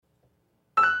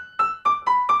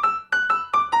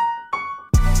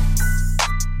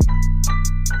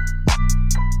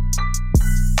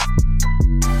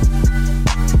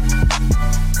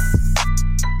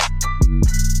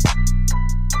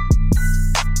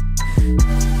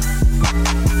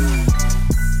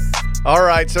All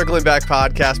right, Circling Back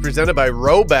podcast presented by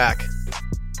Rowback,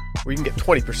 where you can get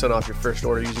 20% off your first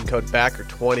order using code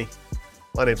BACKER20.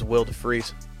 My name's Will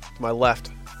DeFries. To my left,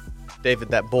 David,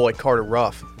 that boy, Carter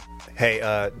Ruff.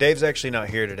 Hey, Dave's actually not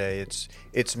here today.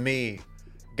 It's me,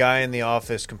 guy in the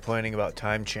office complaining about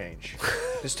time change.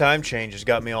 This time change has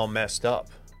got me all messed up.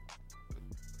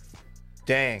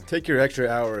 Dang. Take your extra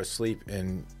hour of sleep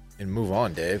and move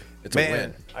on, Dave. It's a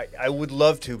win. I would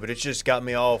love to, but it's just got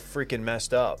me all freaking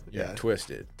messed up. Yeah,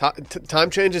 twisted. Time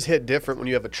changes hit different when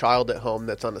you have a child at home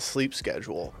that's on a sleep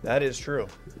schedule. That is true.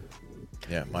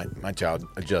 Yeah, my child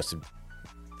adjusted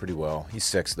pretty well. He's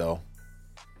 6, though.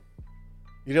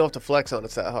 You don't have to flex on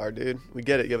us that hard, dude. We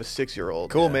get it. You have a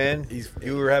 6-year-old. Cool, man.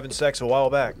 You were having sex a while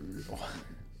back.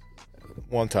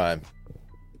 One time.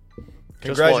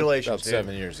 Congratulations, About dude.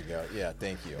 7 years ago. Yeah,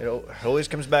 thank you. It always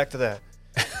comes back to that.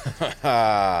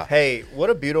 Hey, what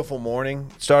a beautiful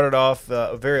morning. Started off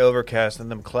very overcast,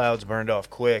 and them clouds burned off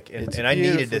quick. And I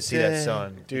needed to see that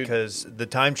sun, dude, because the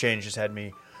time change just had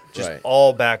me just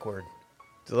all backward.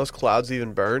 Do those clouds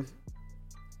even burn?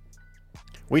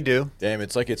 We do. Damn,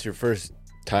 it's like it's your first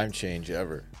time change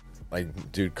ever.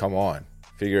 Like, dude, come on.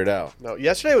 Figure it out. No,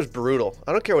 yesterday was brutal.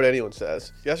 I don't care what anyone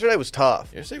says. Yesterday was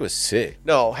tough. Yesterday was sick.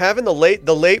 No, having the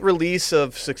late release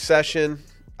of Succession.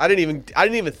 I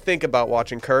didn't even think about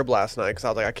watching Curb last night because I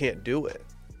was like, I can't do it.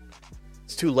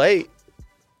 It's too late.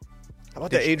 How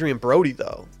about that Adrian Brody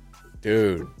though?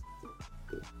 Dude,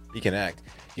 he can act.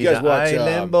 You guys watch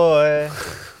Island Boy?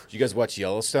 Did you guys watch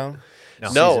Yellowstone? No.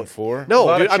 Season 4?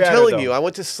 No, dude, I'm telling you, I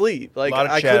went to sleep. Like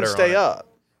I couldn't stay up.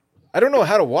 I don't know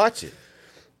how to watch it.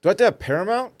 Do I have to have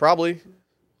Paramount? Probably.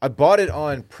 I bought it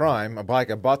on Prime. I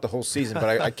bought the whole season,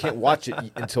 but I can't watch it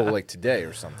until like today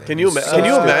or something. Can you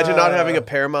imagine not having a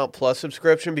Paramount Plus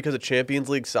subscription because of Champions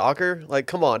League soccer? Like,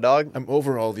 come on, dog. I'm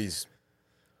over all these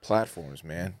platforms,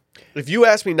 man. If you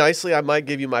ask me nicely, I might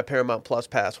give you my Paramount Plus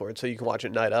password so you can watch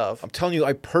it night of. I'm telling you,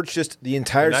 I purchased the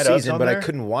entire season, but I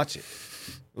couldn't watch it.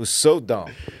 It was so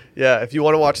dumb. Yeah, if you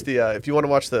want to watch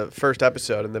the first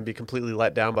episode and then be completely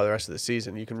let down by the rest of the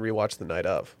season, you can rewatch the night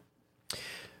of.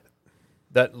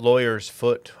 That lawyer's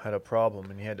foot had a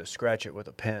problem, and he had to scratch it with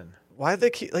a pen. Why did they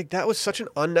keep, like, that was such an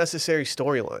unnecessary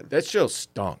storyline. That show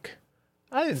stunk.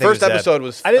 I didn't think First episode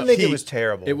was. I didn't think it was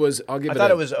terrible. It was. I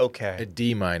thought it was okay. A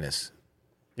D-.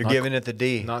 You're giving it the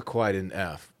D. Not quite an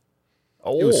F.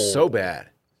 Oh. It was so bad.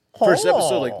 First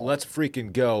episode, like, let's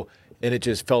freaking go, and it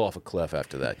just fell off a cliff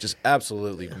after that. Just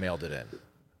absolutely mailed it in.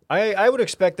 I would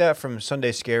expect that from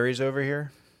Sunday Scaries over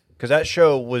here, because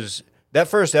that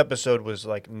first episode was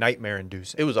like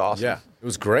nightmare-inducing. It was awesome. Yeah, it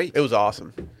was great. It was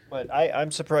awesome. But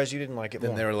I'm surprised you didn't like it more.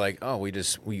 Then they were like, oh,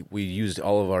 we used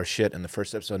all of our shit in the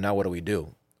first episode. Now what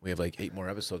do? We have like 8 more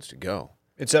episodes to go.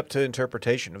 It's up to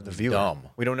interpretation of the viewer. Dumb.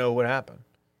 We don't know what happened.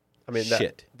 I mean,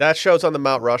 shit. That show's on the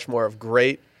Mount Rushmore of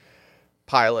great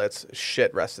pilots,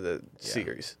 shit rest of the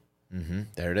series. Mm-hmm.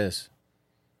 There it is.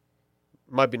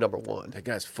 Might be number 1. That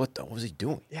guy's foot, though. What was he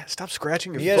doing? Yeah, stop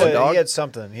scratching your foot, dog. He had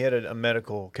something. He had a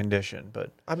medical condition,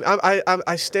 but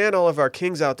I stand all of our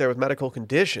kings out there with medical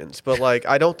conditions, but like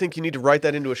I don't think you need to write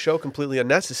that into a show completely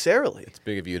unnecessarily. It's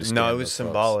big of you to stand. No, it was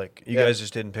symbolic. Folks. You guys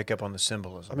just didn't pick up on the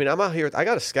symbolism. I mean, I'm out here. I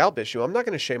got a scalp issue. I'm not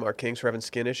going to shame our kings for having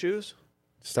skin issues.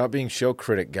 Stop being show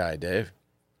critic guy, Dave.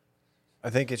 I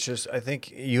think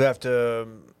you have to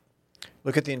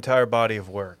look at the entire body of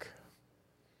work.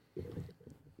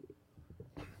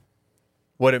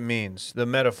 What it means, the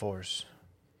metaphors.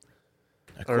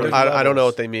 I don't know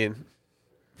what they mean.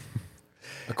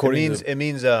 It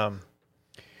means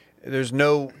there's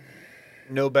no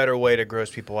better way to gross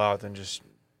people out than just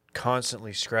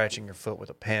constantly scratching your foot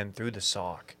with a pen through the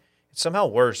sock. It's somehow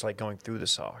worse, like going through the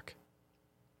sock,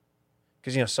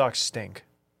 because socks stink.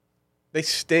 They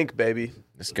stink, baby.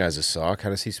 This guy's a sock. How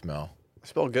does he smell? I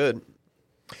smell good.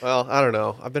 Well, I don't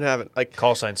know. I've been having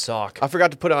call sign sock. I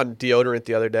forgot to put on deodorant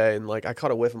the other day, and I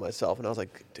caught a whiff of myself, and I was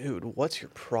like, "Dude, what's your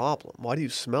problem? Why do you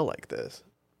smell like this?"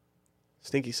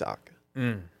 Stinky sock.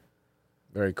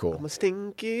 Very cool. I'm a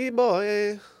stinky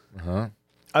boy.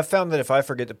 I found that if I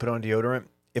forget to put on deodorant,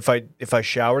 if I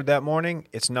showered that morning,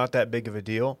 it's not that big of a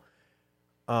deal.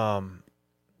 But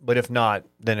if not,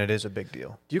 then it is a big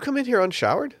deal. Do you come in here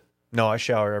unshowered? No, I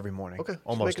shower every morning. Okay,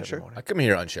 almost every morning. I come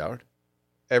here unshowered.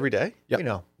 Every day?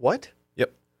 Yep. What?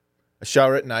 Yep. I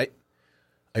shower at night.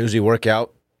 I usually work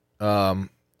out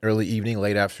early evening,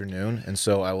 late afternoon, and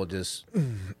so I will just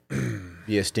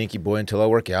be a stinky boy until I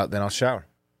work out. Then I'll shower.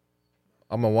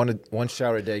 I'm a one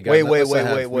shower a day guy. Wait.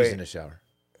 Reason to shower.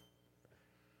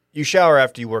 You shower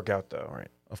after you work out, though, right?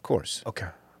 Of course. Okay.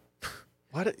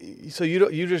 So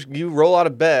you roll out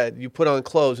of bed, you put on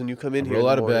clothes, and you come in here. Roll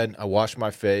in out the of morning. bed. I wash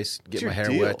my face, get your my hair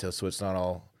deal? wet so it's not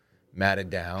all matted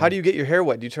down. How do you get your hair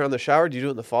wet? Do you turn on the shower? Do you do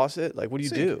it in the faucet? Like, what do you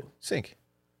do? Sink.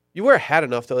 You wear a hat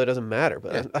enough though; it doesn't matter.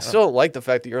 But Yeah. I still don't like the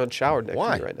fact that you're unshowered next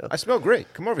Why? to me right now. I smell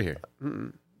great. Come over here.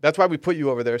 That's why we put you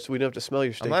over there, so we don't have to smell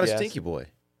your I'm stinky not a ass. stinky boy.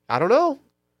 I don't know.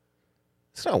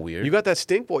 It's not weird. You got that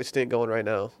stink boy stink going right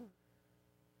now.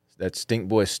 that stink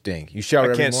boy stink. You shower I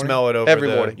every can't morning? smell it over Every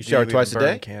the morning. You shower do twice a even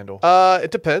burn day? Candle.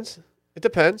 It depends. It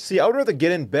depends. See, I would rather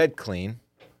get in bed clean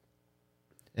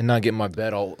and not get my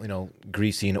bed all,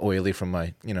 greasy and oily from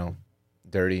my,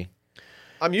 dirty.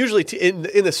 I'm usually in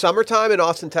the summertime in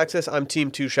Austin, Texas. I'm team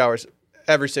 2 showers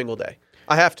every single day.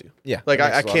 I have to. Yeah. Like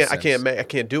that I makes a lot of can't sense. I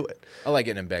can't do it. I like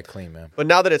getting in bed clean, man. But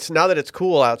now that it's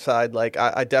cool outside, like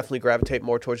I definitely gravitate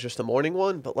more towards just the morning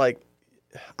one. But like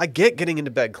I get getting into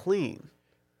bed clean.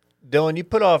 Dylan, you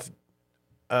put off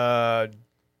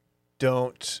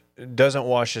doesn't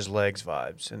wash his legs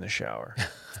vibes in the shower.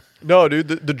 No, dude,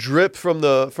 the drip from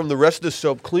the rest of the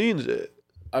soap cleans it.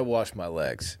 I wash my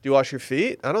legs. Do you wash your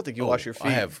feet? I don't think you wash your feet.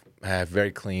 I have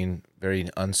very clean, very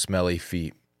unsmelly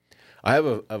feet. I have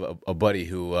a buddy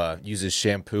who uses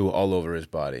shampoo all over his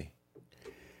body.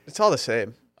 It's all the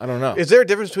same. I don't know. Is there a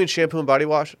difference between shampoo and body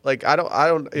wash? Like I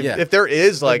don't. If there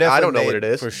is, like I don't know what it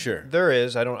is. For sure. There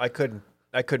is. I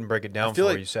couldn't break it down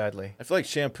for you, sadly. I feel like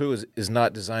shampoo is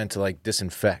not designed to like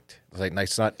disinfect.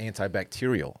 It's not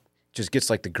antibacterial. It just gets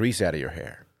like the grease out of your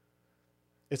hair.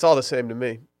 It's all the same to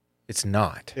me. It's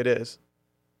not. It is.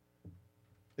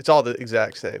 It's all the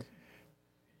exact same.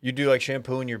 You do like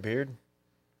shampoo in your beard?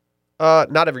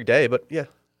 Not every day, but yeah.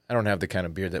 I don't have the kind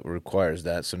of beard that requires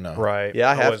that, so no. Right. Yeah,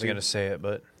 I have wasn't to. going to say it,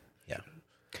 but Yeah.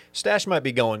 Stash might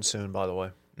be going soon, by the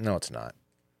way. No, it's not.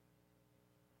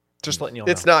 Just letting you all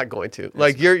know. It's not going to.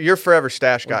 Like you're forever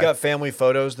stash guy. We've got family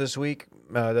photos this week.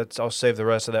 I'll save the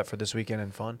rest of that for this weekend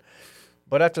and fun.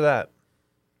 But after that,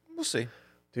 We'll see.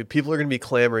 Dude, people are going to be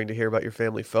clamoring to hear about your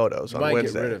family photos You on might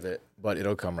Wednesday. get rid of it, but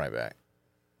it'll come right back.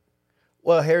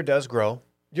 well, hair does grow.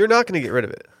 You're not going to get rid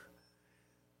of it.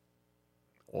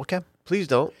 Okay. Please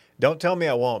don't. Don't tell me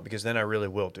I won't, because then I really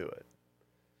will do it.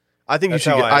 I think That's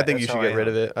you should. how I- I think you that's should how I get rid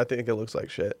am. of it. I think it looks like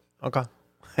shit. Okay.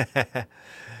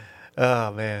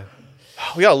 Oh, man.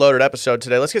 We got a loaded episode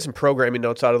today. Let's get some programming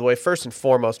notes out of the way. First and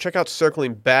foremost, check out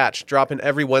Circling Batch, dropping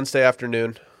every Wednesday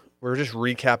afternoon. We're just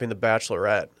recapping The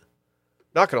Bachelorette.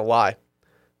 Not going to lie.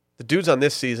 The dudes on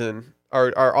this season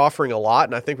are offering a lot,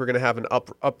 and I think we're going to have an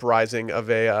uprising of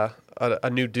a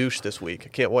new douche this week. I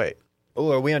can't wait.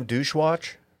 Oh, are we on douche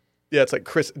watch? Yeah, it's like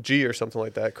Chris G or something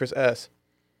like that. Chris S.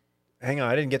 Hang on,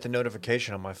 I didn't get the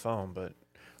notification on my phone, but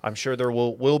I'm sure there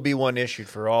will be one issued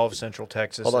for all of Central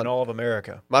Texas Hold on. and all of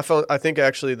America. My phone, I think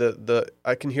actually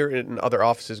I can hear it in other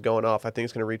offices going off. I think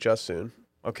it's going to reach us soon.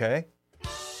 Okay.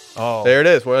 Oh, There it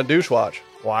is. We're on douche watch.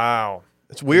 wow.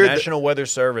 It's weird. The National Weather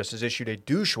Service has issued a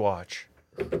douche watch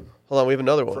Hold on, we have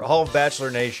another one. for all of Bachelor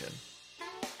Nation.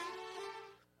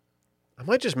 I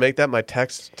might just make that my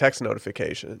text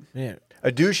notification. Yeah.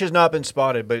 A douche has not been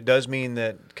spotted, but it does mean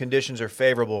that conditions are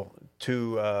favorable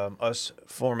to us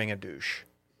forming a douche.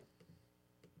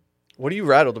 What are you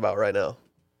rattled about right now?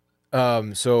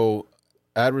 So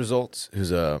Ad Results,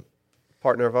 who's a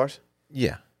Partner of ours?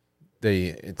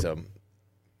 it's a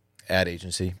ad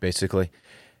agency basically,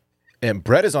 and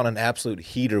Brett is on an absolute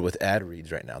heater with ad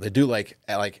reads right now. They do like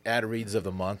ad reads of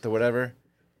the month or whatever,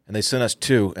 and they sent us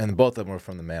 2, and both of them were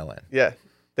from the mail-in. Yeah.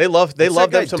 They love that them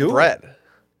guy some doing? bread.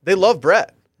 They love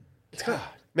bread.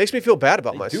 Makes me feel bad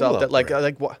about They do myself love that like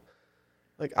bread. what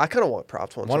like I kind of want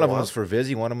props once One in a of them while. was for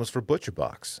Vizzy, one of them was for Butcher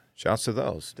Box. Shouts to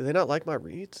those. Do they not like my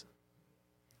reads?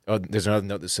 Oh, there's another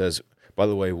note that says, by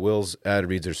the way, Will's ad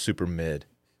reads are super mid.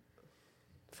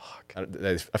 Fuck. I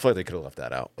feel like they could have left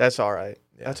that out. That's all right.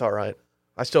 Yeah. That's all right.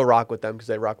 I still rock with them because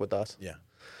they rock with us. Yeah.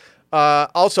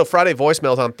 Also, Friday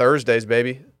voicemails on Thursdays,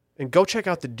 baby. And go check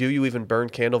out the Do You Even Burn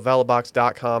candle,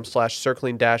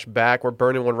 velabox.com/circling-back. We're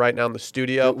burning one right now in the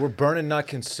studio. We're burning, not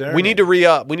concerned. We need to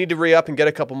re-up. We need to re-up and get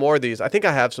a couple more of these. I think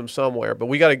I have some somewhere, but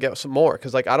we got to get some more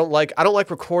because like I don't like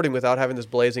recording without having this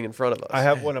blazing in front of us. I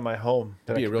have one in my home.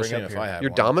 That It'd be I a can real bring shame up if here. I had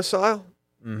Your one. domicile?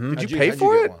 Mm-hmm. Did you pay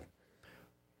for get it? one?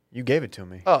 You gave it to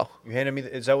me. Oh, You handed me.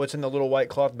 Is that what's in the little white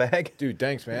cloth bag? Dude,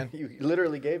 thanks, man. You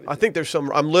literally gave it. I think there's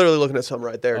some. I'm literally looking at some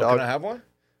right there, Oh, dog. can I have one?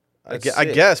 I That's I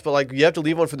sick. guess, but like you have to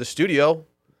leave one for the studio.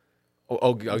 This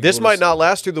we'll might just- not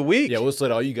last through the week. Yeah, we'll just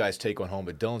let all you guys take one home,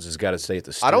 but Dylan's has got to stay at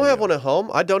the studio. I don't have one at home.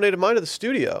 I donated mine to the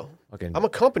studio. Okay, I'm a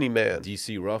company man.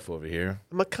 DC rough over here.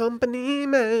 I'm a company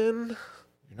man.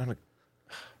 You're not a...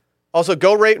 Also,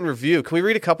 go rate and review. Can we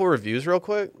read a couple reviews real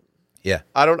quick? Yeah.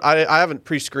 I haven't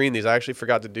pre-screened these. I actually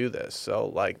forgot to do this. So,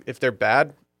 like, if they're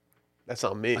bad, that's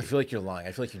on me. I feel like you're lying.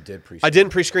 I feel like you did pre-screen. I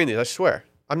didn't pre-screen these. I swear.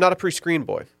 I'm not a pre-screen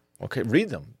boy. Okay, read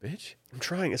them, bitch. I'm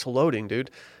trying. It's loading,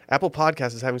 dude. Apple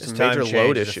Podcast is having This some time major change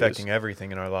load is issues. affecting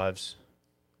everything in our lives.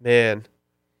 Man.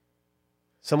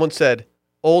 Someone said,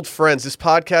 old friends. This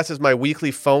podcast is my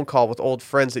weekly phone call with old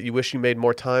friends that you wish you made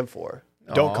more time for.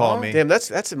 Don't call Aw. me. Damn,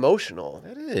 that's emotional.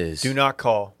 That is. Do not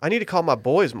call. I need to call my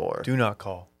boys more. Do not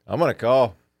call. I'm gonna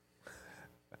call.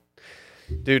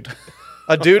 Dude,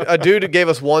 a dude gave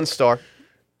us 1 star.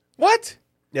 What?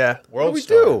 Yeah. What do we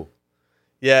star. do?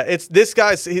 Yeah, it's this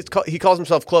guy's. He calls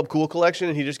himself Club Cool Collection,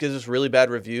 and he just gives us really bad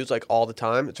reviews like all the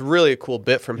time. It's really a cool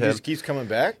bit from He him. just keeps coming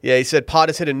back. Yeah, he said pod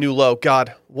has hit a new low.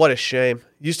 God, what a shame.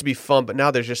 Used to be fun, but now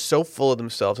they're just so full of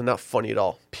themselves and not funny at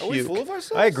all. Are we Puke. full of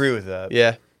ourselves? I agree with that.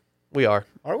 Yeah, we are.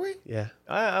 Are we? Yeah,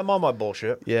 I'm on my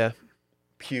bullshit. yeah.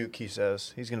 Puke, he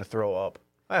says. He's going to throw up.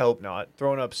 I hope not.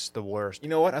 Throwing up's the worst. You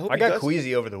know what? I hope I he got does.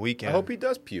 queasy over the weekend. I hope he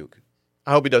does puke,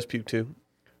 I hope he does puke too.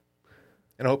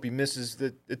 and I hope he misses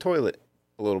the toilet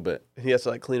a little bit. And he has to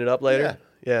like clean it up later.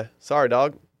 Yeah. Sorry,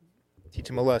 dog. Teach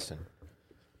him a lesson.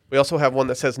 We also have one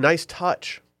that says "nice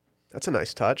touch." That's a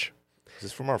nice touch. Is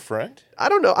this from our friend? I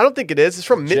don't know. I don't think it is. It's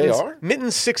from Mittens. JR?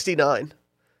 Mittens69.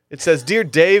 It says, Dear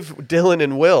Dave, Dylan,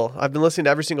 and Will, I've been listening to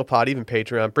every single pod, even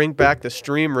Patreon. Bring back the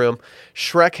stream room.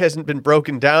 Shrek hasn't been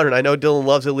broken down, and I know Dylan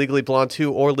loves Illegally Blonde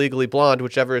 2 or Legally Blonde,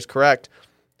 whichever is correct.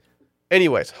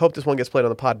 Anyways, hope this one gets played on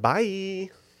the pod. Bye.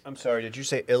 I'm sorry, did you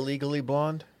say illegally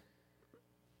blonde?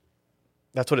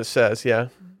 That's what it says, yeah.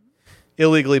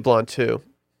 Illegally Blonde 2.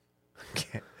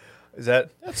 Is that...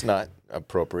 That's not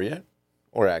appropriate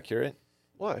or accurate.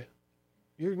 Why?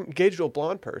 You're engaged to a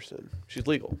blonde person. She's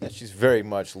legal. Yeah, she's very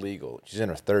much legal. She's in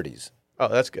her 30s. Oh,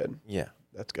 that's good. Yeah.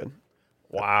 That's good.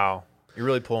 Wow. You're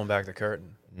really pulling back the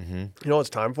curtain. Mm-hmm. You know what it's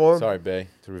time for? Sorry, Bay,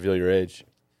 to reveal your age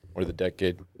or the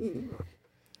decade.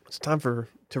 It's time to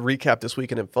recap this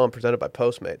weekend in fun presented by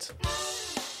Postmates.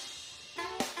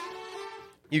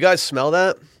 You guys smell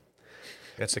that?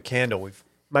 That's a candle. We've...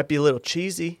 Might be a little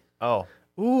cheesy. Oh.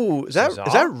 Ooh, is that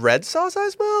Huzzah. red sauce I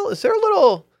smell? Is there a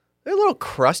little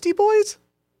crusty boys?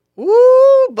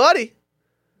 Ooh, buddy.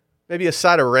 Maybe a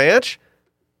side of ranch?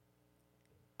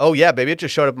 Oh yeah, baby, it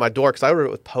just showed up at my door because I ordered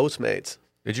it with Postmates.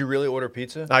 Did you really order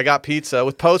pizza? I got pizza.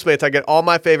 With Postmates, I get all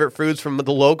my favorite foods from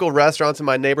the local restaurants in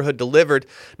my neighborhood delivered.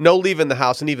 No leaving the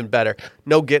house, and even better,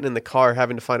 no getting in the car,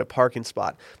 having to find a parking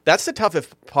spot. That's the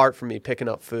toughest part for me, picking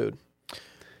up food.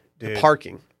 Dude. The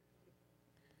parking.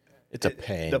 It's a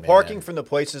pain. The man. parking from the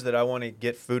places that I want to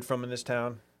get food from in this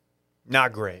town,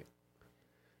 not great.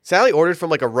 Sally ordered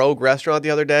from like a rogue restaurant the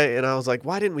other day, and I was like,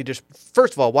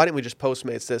 first of all, why didn't we just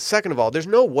Postmates this? Second of all, there's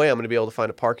no way I'm going to be able to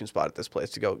find a parking spot at this place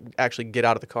to go actually get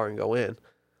out of the car and go in.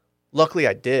 Luckily,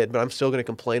 I did, but I'm still going to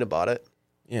complain about it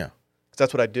Yeah. because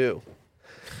that's what I do.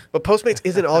 But Postmates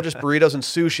isn't all just burritos and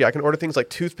sushi. I can order things like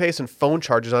toothpaste and phone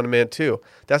charges on demand too.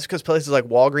 That's because places like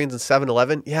Walgreens and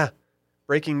 7-Eleven, yeah,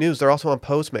 breaking news, they're also on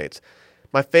Postmates.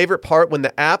 My favorite part, when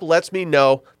the app lets me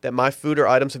know that my food or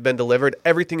items have been delivered,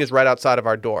 everything is right outside of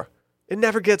our door. It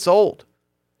never gets old.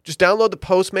 Just download the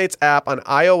Postmates app on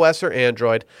iOS or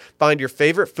Android, find your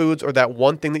favorite foods or that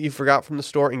one thing that you forgot from the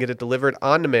store and get it delivered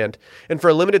on demand. And for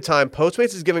a limited time,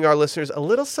 Postmates is giving our listeners a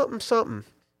little something something.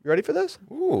 You ready for this?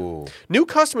 Ooh. New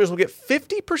customers will get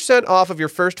 50% off of your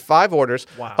first 5 orders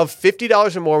of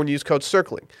 $50 or more when you use code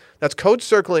CIRCLING. That's code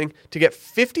CIRCLING to get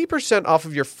 50% off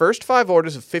of your first 5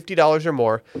 orders of $50 or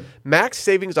more. Max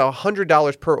savings of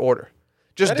 $100 per order.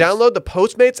 Just download the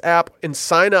Postmates app and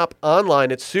sign up online.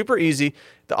 It's super easy.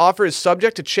 The offer is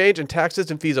subject to change and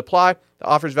taxes and fees apply. The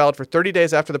offer is valid for 30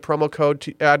 days after the promo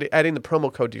code, adding the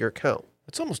promo code to your account.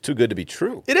 It's almost too good to be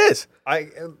true. It is.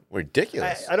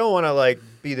 Ridiculous. I don't want to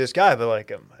be this guy, but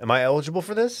am I eligible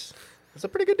for this? It's a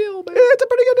pretty good deal, man. Yeah, it's a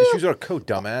pretty good deal. Just use our code,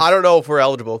 dumbass. I don't know if we're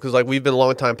eligible because we've been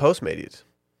long-time Postmates.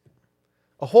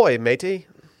 Ahoy, matey.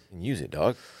 And use it,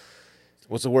 dog.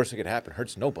 What's the worst that could happen?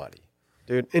 Hurts nobody.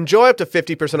 Dude, enjoy up to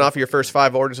 50% off of your first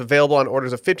 5 orders. Available on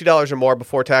orders of $50 or more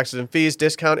before taxes and fees.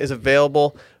 Discount is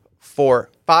available for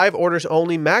 5 orders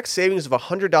only. Max savings of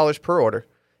 $100 per order.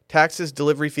 Taxes,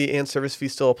 delivery fee, and service fee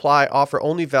still apply. Offer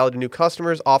only valid to new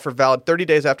customers. Offer valid 30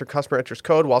 days after customer enters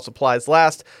code while supplies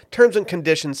last. Terms and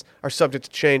conditions are subject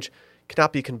to change.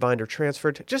 Cannot be combined or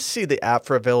transferred. Just see the app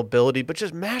for availability, but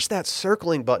just mash that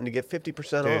circling button to get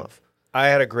 50% off. I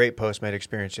had a great Postmate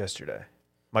experience yesterday.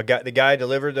 The guy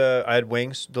delivered. I had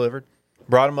wings delivered.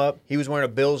 Brought him up. He was wearing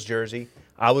a Bills jersey.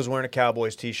 I was wearing a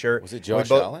Cowboys T-shirt. Was it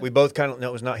Josh Allen? We both kind of. No,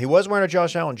 it was not. He was wearing a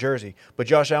Josh Allen jersey, but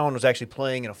Josh Allen was actually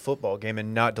playing in a football game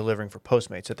and not delivering for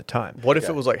Postmates at the time. What if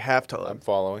it was like halftime? I'm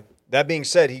following. That being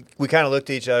said, we kind of looked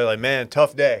at each other like, man,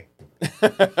 tough day.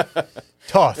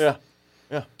 Tough.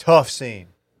 Yeah. Tough scene.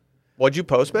 What'd you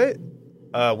Postmate?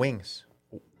 Wings.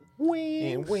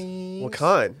 What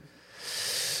kind?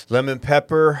 Lemon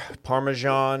pepper,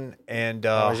 Parmesan, and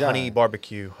Parmesan. honey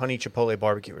barbecue. Honey chipotle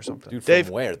barbecue or something. Dude, Dave-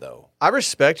 from where, though? I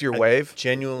respect your wave.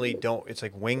 Genuinely don't. It's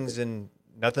like wings and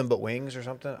nothing but wings or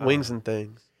something. I don't Wings know. and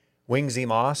things. Wingsy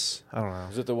Moss. I don't know.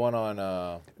 Is it the one on...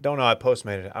 Don't know. I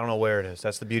Postmated it. I don't know where it is.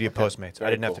 That's the beauty of Postmates. I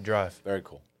Very didn't have cool. to drive. Very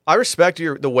cool. I respect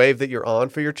the wave that you're on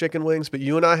for your chicken wings, but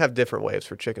you and I have different waves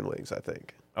for chicken wings, I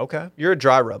think. Okay. You're a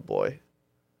dry rub boy.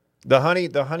 The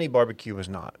honey barbecue was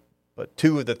not, but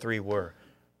 2 of the 3 were.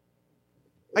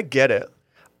 I get it.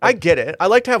 I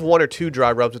like to have 1 or 2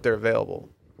 dry rubs if they're available.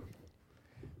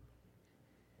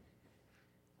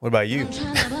 What about you?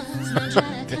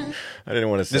 I didn't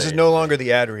want to say This is no longer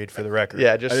the ad read for the record.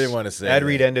 Yeah, just I didn't want to say Ad that.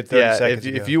 read ended 30 yeah. seconds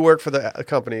ago. If you work for the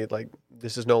company, like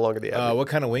this is no longer the ad. What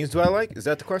kind of wings do I like? Is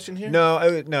that the question here? No,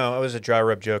 it was a dry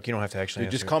rub joke. You don't have to actually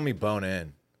Dude, just answer. call me Bone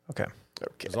In. Okay.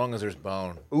 Okay. As long as there's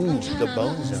bone. Ooh, the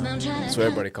bone zone. That's what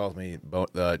everybody calls me.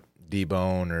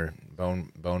 D-Bone or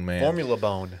Bone Man. Formula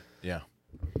bone. Yeah.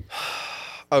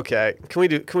 Okay. Can we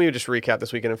just recap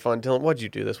this weekend in fun? Dylan, what'd you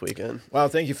do this weekend? Well,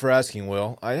 thank you for asking,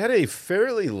 Will. I had a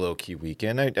fairly low-key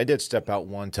weekend. I did step out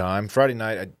one time. Friday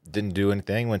night, I didn't do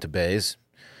anything. Went to Bays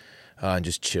and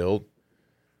just chilled.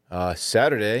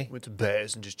 Saturday, Went to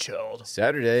Bez and just chilled.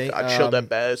 I chilled at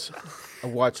Bez. I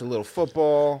watched a little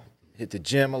football, hit the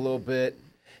gym a little bit.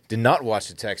 Did not watch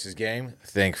the Texas game,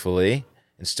 thankfully.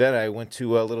 Instead, I went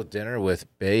to a little dinner with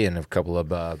Bay and a couple of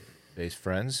Bay's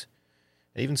friends.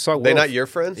 I even saw Will. They not your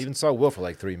friends? Even saw Will for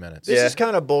like 3 minutes. This Yeah. is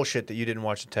kind of bullshit that you didn't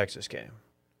watch the Texas game.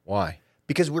 Why?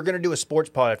 Because we're going to do a sports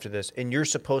pod after this, and you're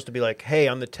supposed to be like, hey,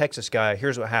 I'm the Texas guy.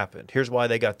 Here's what happened. Here's why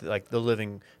they got the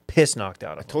living piss knocked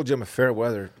out of I them. told you I'm a fair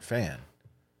weather fan.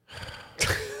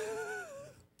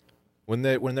 when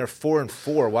they're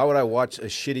 4-4, why would I watch a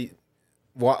shitty?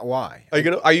 Why? Are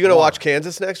you gonna watch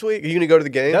Kansas next week? Are you gonna go to the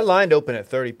game? That line opened at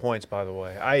 30 points, by the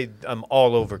way. I'm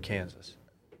all over Kansas.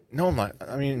 No, I'm not.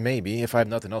 I mean, maybe if I have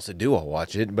nothing else to do, I'll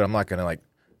watch it. But I'm not gonna like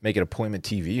make it appointment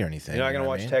TV or anything. You're not going to know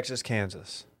what watch I mean? Texas,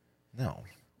 Kansas. No,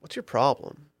 What's your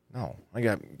problem? no. I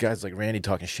got guys like Randy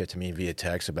talking shit to me via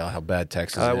text about how bad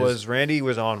Texas is. Randy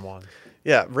was on one.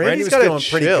 Yeah, Randy's was got to feeling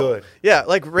pretty good. Yeah,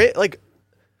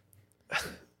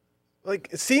 like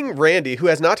seeing Randy, who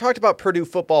has not talked about Purdue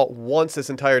football once this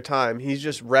entire time. He's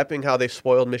just repping how they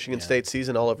spoiled Michigan State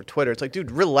season all over Twitter. It's like, dude,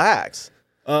 relax.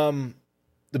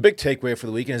 The big takeaway for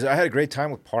the weekend is I had a great time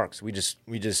with Parks. We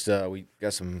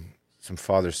got some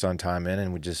father-son time in,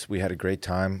 and we had a great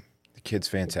time. The kid's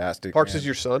fantastic. Parks man. is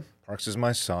your son? Parks is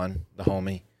my son, the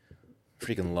homie.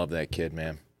 Freaking love that kid,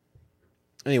 man.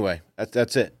 Anyway,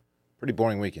 that's it. Pretty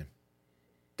boring weekend.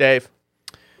 Dave.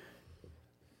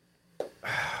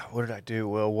 What did I do?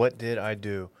 Well, what did I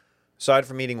do? Aside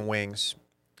from eating wings,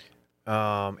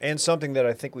 and something that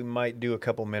I think we might do a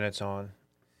couple minutes on.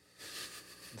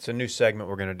 It's a new segment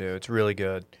we're going to do. It's really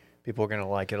good. People are going to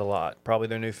like it a lot. Probably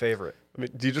their new favorite. I mean,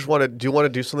 do you want to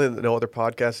do something that no other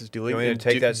podcast is doing? You want me to and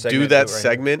take that segment do and that do it right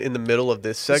segment in the middle of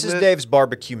this segment? This is Dave's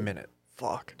barbecue minute.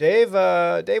 Fuck. Dave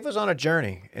was on a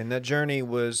journey, and that journey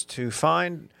was to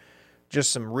find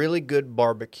just some really good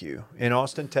barbecue in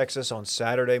Austin, Texas on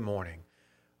Saturday morning.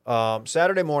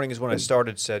 Saturday morning is when I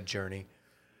started said journey.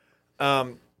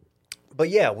 But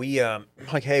yeah, we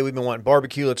hey, we've been wanting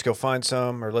barbecue. Let's go find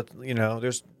some, or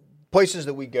there's places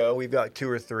that we go. We've got 2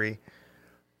 or 3.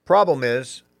 Problem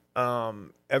is,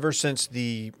 ever since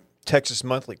the Texas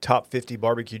Monthly Top 50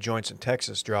 Barbecue Joints in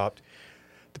Texas dropped,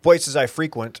 the places I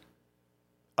frequent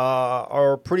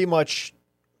are pretty much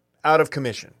out of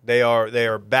commission. They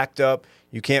are backed up.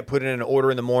 You can't put in an order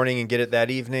in the morning and get it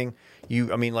that evening.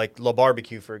 Like La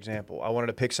Barbecue, for example. I wanted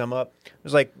to pick some up. It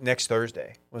was like next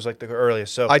Thursday. It was like the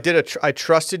earliest. So I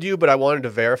trusted you, but I wanted to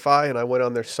verify, and I went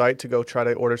on their site to go try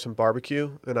to order some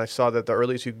barbecue, and I saw that the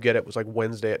earliest you could get it was like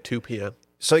Wednesday at 2 p.m.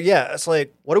 So yeah, it's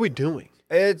like, What are we doing?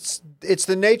 it's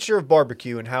the nature of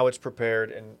barbecue and how it's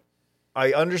prepared, and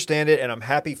I understand it, and I'm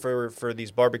happy for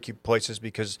these barbecue places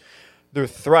because they're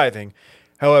thriving.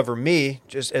 However, me,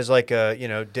 just as like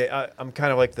I'm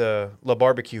kind of like the La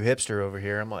Barbecue hipster over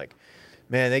here. I'm like,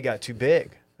 man, they got too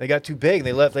big. They got too big.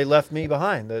 They left me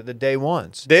behind, the day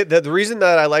ones. The reason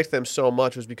that I liked them so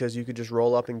much was because you could just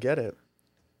roll up and get it.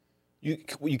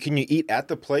 Can you eat at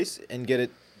the place and get it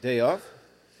day off?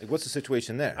 Like, what's the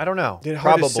situation there? I don't know. It's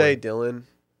hard Probably. to say, Dylan.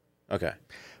 Okay,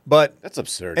 But that's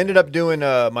absurd. ended up doing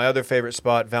my other favorite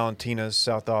spot, Valentina's,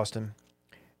 South Austin.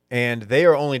 And they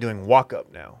are only doing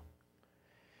walk-up now.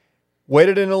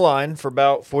 Waited in a line for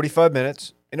about 45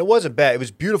 minutes. And it wasn't bad. It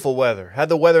was beautiful weather. Had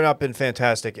the weather not been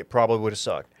fantastic, it probably would have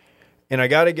sucked. And I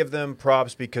got to give them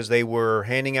props because they were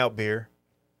handing out beer.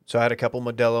 So I had a couple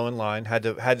Modelo in line. Had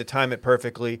to time it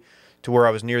perfectly to where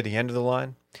I was near the end of the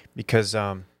line because,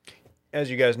 as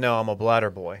you guys know, I'm a bladder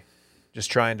boy, just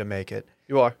trying to make it.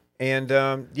 You are. And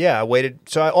I waited.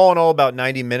 So all in all, about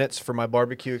 90 minutes for my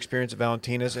barbecue experience at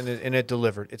Valentina's, and it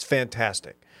delivered. It's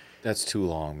fantastic. That's too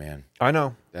long, man. I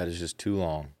know. That is just too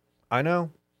long. I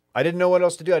know. I didn't know what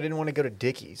else to do. I didn't want to go to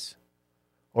Dickie's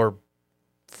or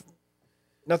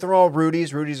nothing wrong with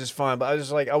Rudy's. Rudy's is fine, but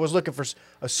I was looking for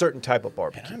a certain type of Man, I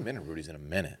barbecue. haven't been to Rudy's in a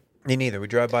minute. Me neither. We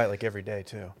drive by it like every day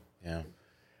too. Yeah.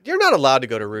 You're not allowed to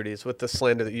go to Rudy's with the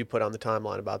slander that you put on the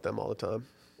timeline about them all the time.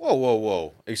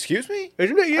 Whoa. Excuse me?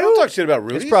 Isn't it you? I don't talk shit about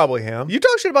Rudy's. It's probably him. You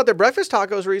talk shit about their breakfast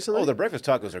tacos recently. Oh, their breakfast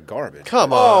tacos are garbage.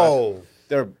 Come on. Oh,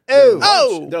 Their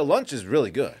Oh. lunch, their lunch is really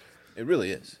good. It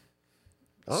really is.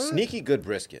 All right. Sneaky good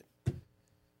brisket.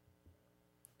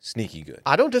 Sneaky good.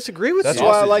 I don't disagree with that's you.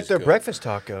 why I Sausage like is their good. breakfast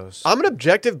tacos. I'm an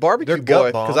objective barbecue They're gut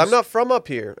boy because bombs. I'm not from up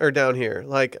here or down here.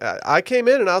 Like I came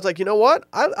in and I was like, you know what?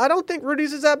 I don't think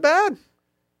Rudy's is that bad.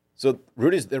 So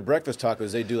Rudy's, their breakfast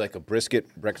tacos, they do like a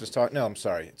brisket breakfast taco. No, I'm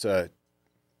sorry. It's a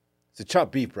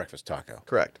chopped beef breakfast taco.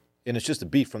 Correct. And it's just the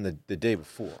beef from the day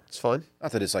before. It's fun.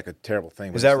 Not that it's like a terrible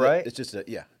thing. but Is that it's- right? It's just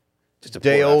just a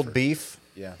Day poor old effort. beef.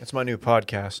 Yeah. That's my new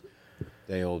podcast.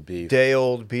 Day old beef. Day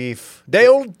old beef. Day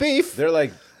old beef. They're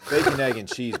like bacon, egg, and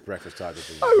cheese breakfast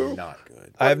tachos are not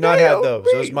good. I have not had those.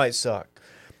 Those might suck.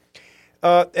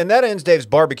 And that ends Dave's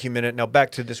barbecue minute. Now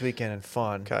back to this weekend and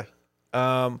fun. Okay.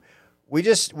 We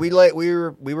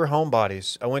were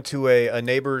homebodies. I went to a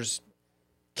neighbor's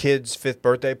kid's 5th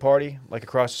birthday party, like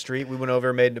across the street. We went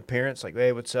over, made an appearance, like,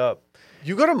 hey, what's up?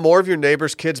 You go to more of your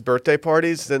neighbors' kids' birthday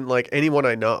parties than like anyone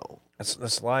I know.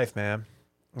 That's life, man.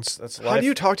 That's life. How do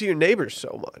you talk to your neighbors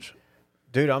so much?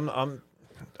 Dude, I'm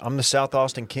the South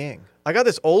Austin king. I got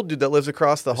this old dude that lives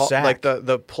across the hall, Sack. like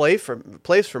the place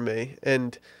from me,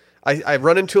 and I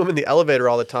run into him in the elevator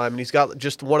all the time, and he's got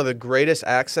just one of the greatest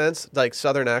accents, like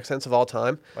Southern accents of all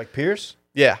time. Like Pierce?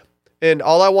 Yeah, and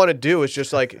all I want to do is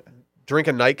just like drink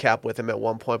a nightcap with him at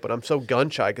one point, but I'm so gun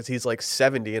shy because he's like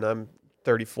 70 and I'm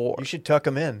 34. You should tuck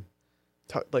him in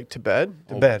Like to bed.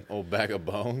 to bed. Old bag of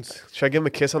bones. Should I give him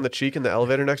a kiss on the cheek in the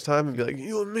elevator next time and be like,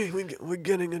 "You and me, we're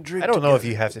getting a drink"? I don't know if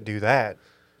together." you have to do that.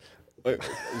 Wait,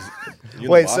 you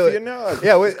Wait, the so- mafia now?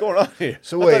 yeah, What's wait. going on here?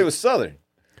 So I wait. thought it was Southern.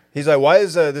 He's like, why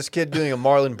is this kid doing a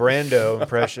Marlon Brando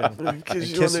impression? Kiss And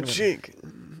you on the him? cheek.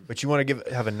 But you want to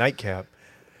have a nightcap.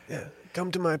 Yeah,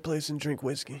 come to my place and drink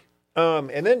whiskey.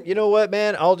 And then, you know what,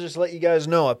 man? I'll just let you guys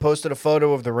know. I posted a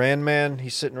photo of the Rand Man.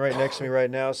 He's sitting right next to me right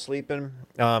now, sleeping.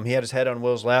 He had his head on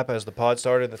Will's lap as the pod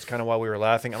started. That's kind of why we were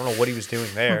laughing. I don't know what he was doing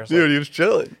there. It's like, Dude, he was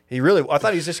chilling. I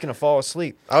thought he was just going to fall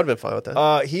asleep. I would have been fine with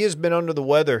that. He has been under the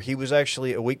weather. He was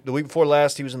actually the week before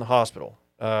last, he was in the hospital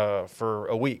for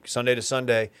a week, Sunday to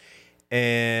Sunday.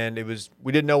 And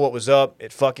we didn't know what was up.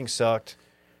 It fucking sucked.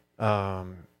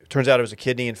 It turns out it was a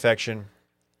kidney infection.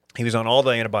 He was on all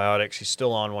the antibiotics. He's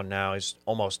still on one now. He's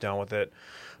almost done with it.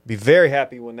 Be very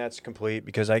happy when that's complete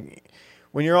because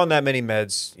when you're on that many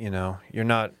meds, you know, you're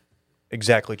not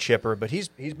exactly chipper, but he's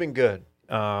been good.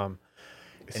 And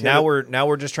now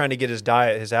we're just trying to get his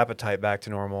diet, his appetite back to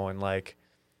normal, and like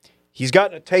he's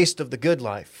gotten a taste of the good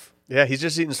life. Yeah, he's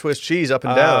just eating Swiss cheese up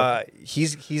and down.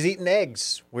 He's eating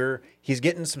eggs. He's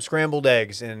getting some scrambled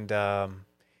eggs, and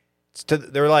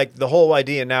they're like the whole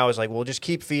idea now is like we'll just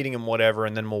keep feeding him whatever,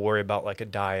 and then we'll worry about like a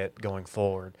diet going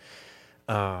forward.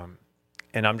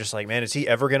 And I'm just like, man, is he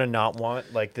ever gonna not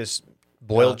want like this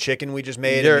boiled chicken we just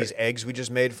made and these eggs we just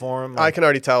made for him? I Like, can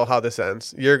already tell how this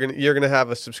ends. You're gonna have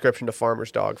a subscription to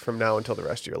Farmer's Dog from now until the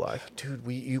rest of your life. dude,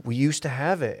 we used to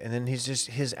have it, and then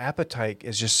his appetite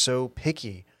is just so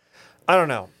picky. I don't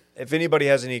know. If anybody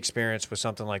has any experience with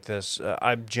something like this,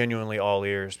 I'm genuinely all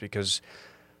ears because,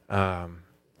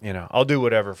 I'll do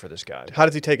whatever for this guy. How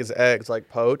does he take his eggs? Like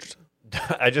poached?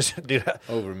 Dude,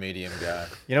 Over medium guy.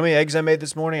 you know how many eggs I made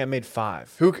this morning? I made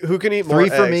 5. Who can eat more 3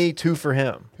 for eggs? me, 2 for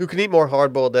him. Who can eat more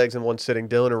hard-boiled eggs in one sitting,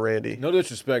 Dylan or Randy? No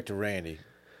disrespect to Randy,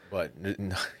 but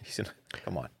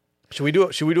come on. Should we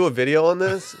do a video on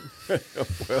this?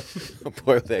 A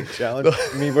boiled egg challenge.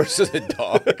 Me versus a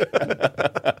dog.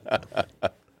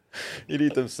 You'd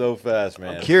eat them so fast,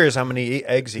 man. Curious how many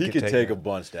eggs He he could could take a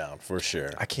bunch down for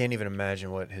sure. I can't even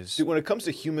imagine what his. See, when it comes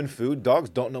to human food, dogs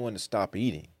don't know when to stop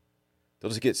eating. They'll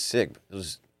just get sick.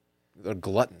 They're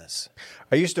gluttonous.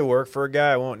 I used to work for a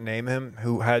guy, I won't name him,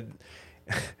 who had.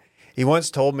 He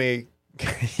once told me,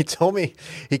 he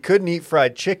couldn't eat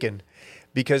fried chicken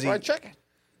because Fried chicken.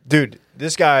 Dude,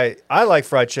 this guy, I like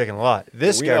fried chicken a lot.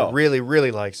 This guy really,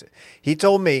 really likes it. He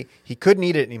told me he couldn't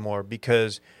eat it anymore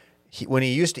because when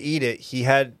he used to eat it, he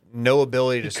had no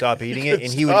ability to stop eating it,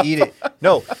 and he would eat it.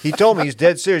 No, he told me, he's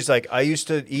dead serious. Like, I used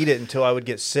to eat it until I would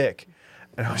get sick.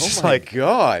 And I was just like,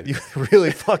 God, you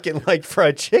really fucking like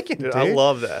fried chicken, dude. I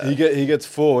love that. He gets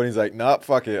full, and he's like, nah,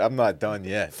 fuck it. I'm not done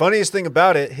yet. Funniest thing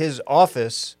about it, his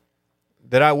office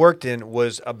that I worked in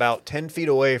was about 10 feet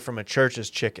away from a church's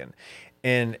chicken.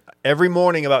 And every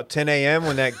morning about 10 a.m.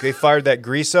 when they fired that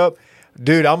grease up,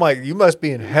 dude, I'm like, you must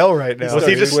be in hell right now. Was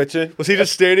he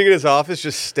just standing in his office,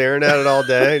 just staring at it all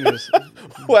day? And just,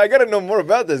 Well, I got to know more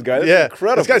about this guy. This is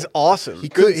incredible. This guy's awesome.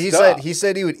 He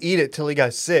said he would eat it till he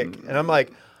got sick. And I'm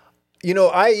like,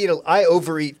 I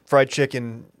overeat fried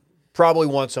chicken probably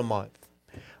once a month.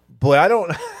 But I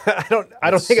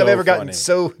don't think I've ever gotten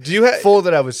so full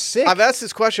that I was sick. I've asked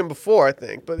this question before, I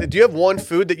think, but do you have one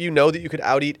food that you know that you could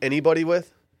out-eat anybody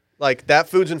with? Like, that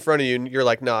food's in front of you, and you're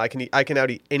like, no, I can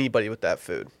out-eat anybody with that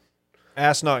food.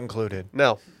 Ass not included.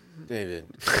 No. David,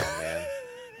 oh, man.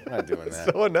 I'm not doing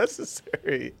that. So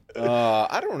unnecessary.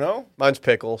 I don't know. Mine's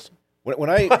pickles.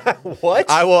 When I What?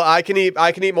 I can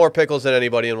eat more pickles than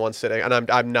anybody in one sitting,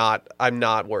 and I'm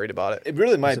not worried about it. it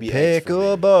really might be eggs for pickle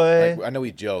me. boy. Like, I know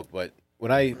we joke, but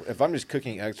if I'm just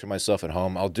cooking eggs for myself at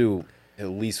home, I'll do at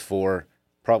least 4,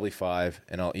 probably 5,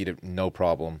 and I'll eat it no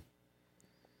problem.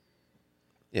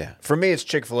 Yeah. For me, it's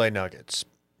Chick-fil-A nuggets.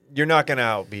 You're not going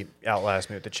to outlast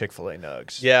me with the Chick-fil-A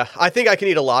nugs. Yeah, I think I can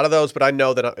eat a lot of those, but I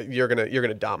know that you're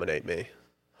gonna dominate me.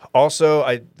 Also,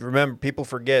 I remember people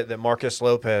forget that Marcus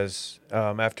Lopez,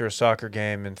 after a soccer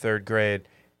game in 3rd grade,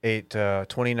 ate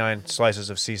 29 slices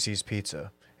of CC's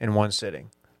pizza in one sitting.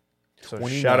 So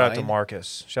 29? shout out to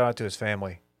Marcus. Shout out to his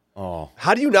family. Oh,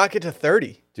 How do you not get to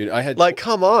 30? dude, I had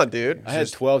Come on, dude. I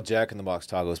had 12 Jack in the Box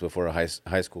tacos before a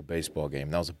high school baseball game.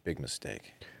 That was a big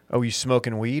mistake. Oh, you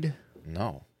smoking weed?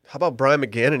 No, How about Brian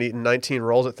McGannon eating 19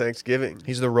 rolls at Thanksgiving?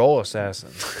 He's the roll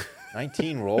assassin.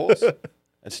 19 rolls.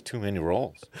 That's too many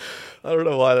rolls. I don't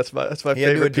know why. That's my He had to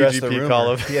favorite address the PGP rumor.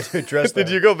 column. He had to address Did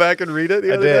that. you go back and read it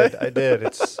the other day? I did.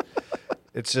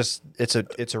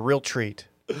 It's a real treat.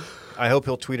 I hope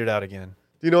he'll tweet it out again.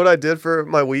 Do you know what I did for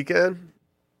my weekend?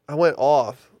 I went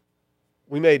off.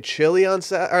 We made chili on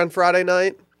Friday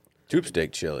night. Tube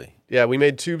steak chili. Yeah, we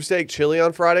made tube steak chili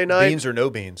on Friday night. Beans or no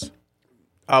beans?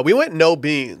 We went no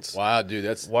beans. Wow, dude,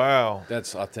 that's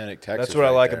authentic Texas. That's what I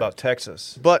right like there. about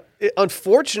Texas. But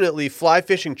unfortunately, Fly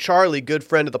Fishing Charlie, good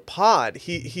friend of the pod,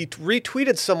 he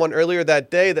retweeted someone earlier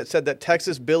that day that said that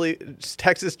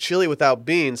Texas chili without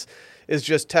beans is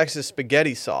just Texas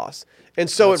spaghetti sauce. And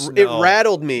so it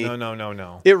rattled me.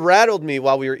 No. It rattled me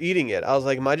while we were eating it. I was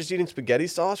like, am I just eating spaghetti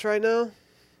sauce right now?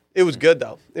 It was good,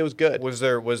 though. It was good. Was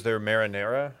there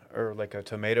marinara or like a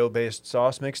tomato-based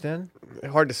sauce mixed in?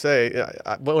 Hard to say.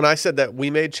 But when I said that we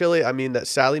made chili, I mean that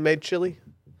Sally made chili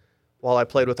while I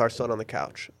played with our son on the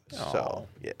couch. So,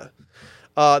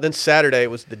 yeah. Then Saturday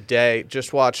was the day.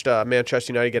 Just watched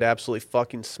Manchester United get absolutely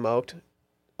fucking smoked.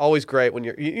 Always great when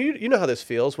you know how this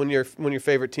feels when your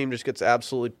favorite team just gets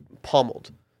absolutely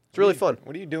pummeled. It's really fun.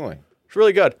 What are you doing? It's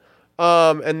really good.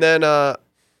 And then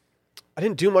I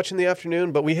didn't do much in the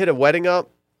afternoon, but we hit a wedding up.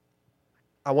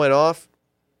 I went off.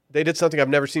 They did something I've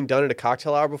never seen done at a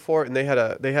cocktail hour before, and they had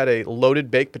a loaded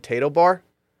baked potato bar.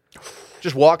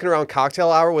 Just walking around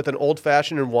cocktail hour with an old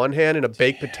fashioned in one hand and a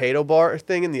baked potato bar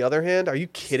thing in the other hand. Are you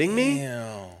kidding me?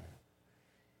 Damn.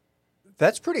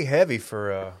 That's pretty heavy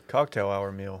for a cocktail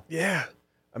hour meal. Yeah.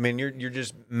 I mean, you're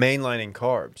just mainlining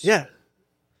carbs. Yeah.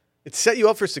 It set you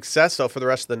up for success, though, for the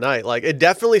rest of the night. Like, it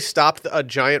definitely stopped a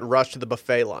giant rush to the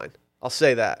buffet line. I'll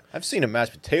say that. I've seen a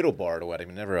mashed potato bar at a wedding,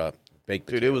 but never a baked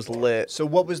potato. Dude, it was lit. So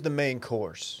what was the main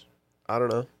course? I don't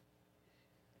know.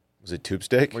 Was it tube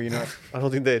steak? Were you not? I don't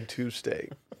think they had tube steak.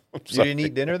 You didn't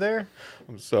eat dinner there?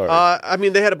 I'm sorry. I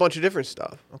mean, they had a bunch of different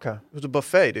stuff. Okay. It was a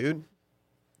buffet, dude.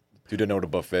 You didn't know what a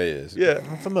buffet is. Yeah.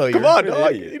 I'm familiar. Come on,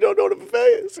 dog. You don't know what a buffet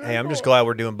is. Hey, I'm just glad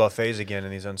we're doing buffets again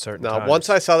in these uncertain times. Once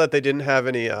I saw that they didn't have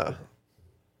any No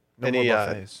more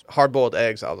buffets. hard-boiled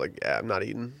eggs, I was like, yeah, I'm not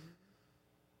eating.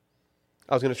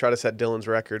 I was going to try to set Dylan's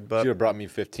record, You but should have brought me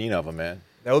 15 of them, man.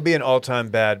 That would be an all-time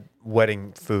bad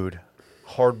wedding food.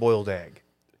 Hard-boiled egg.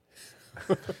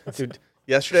 dude,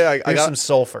 yesterday I Here's got some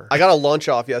sulfur. I got a lunch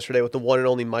off yesterday with the one and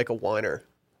only Michael Weiner.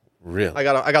 Really?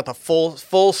 I got the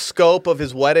full scope of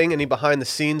his wedding, any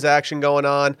behind-the-scenes action going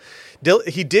on.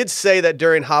 He did say that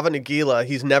during Hava Nagila,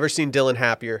 he's never seen Dylan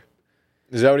happier.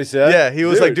 Is that what he said? Yeah, he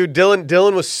was like, dude,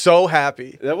 Dylan was so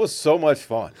happy. That was so much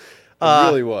fun. It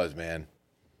really was, man.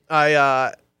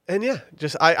 I And yeah,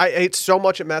 just I ate so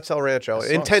much at Matt's El Rancho That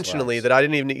song intentionally slaps. that I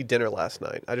didn't even eat dinner last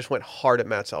night. I just went hard at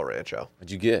Matt's El Rancho.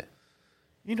 What'd you get?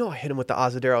 You know, I hit him with the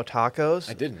Asadero tacos.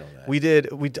 I didn't know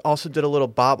that. We also did a little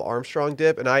Bob Armstrong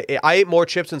dip, and I ate more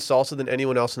chips and salsa than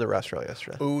anyone else in the restaurant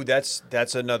yesterday. Ooh, that's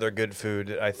another good food.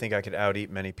 That I think I could out eat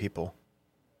many people.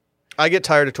 I get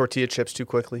tired of tortilla chips too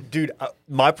quickly. Dude,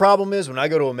 my problem is when I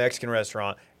go to a Mexican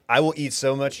restaurant, I will eat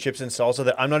so much chips and salsa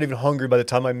that I'm not even hungry by the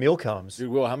time my meal comes. Dude,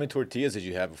 Will, how many tortillas did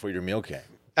you have before your meal came?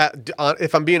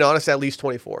 If I'm being honest, at least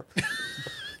 24.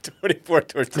 24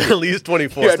 tortillas. At least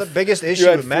 24. What's the biggest issue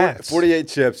with Matt's? 48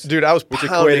 chips. Dude, I was which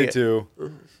pounding equated it. to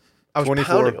I was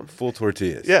 24 pounding them. full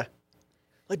tortillas. Yeah.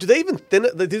 Like, do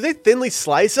they thinly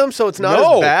slice them so it's not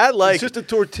No, as bad? Like, it's just a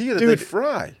tortilla that dude, they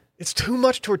fry. it's too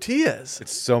much tortillas.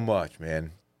 It's so much,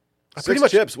 man. I 6 pretty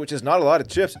much- chips, which is not a lot of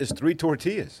chips, is 3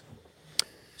 tortillas.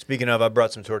 Speaking of, I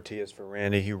brought some tortillas for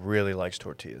Randy. He really likes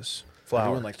tortillas. Flour.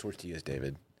 Everyone likes tortillas,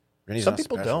 David. Randy's Some not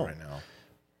people special don't. right now.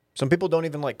 Some people don't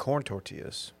even like corn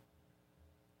tortillas.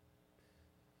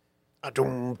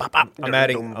 I'm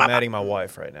adding my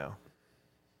wife right now.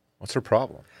 What's her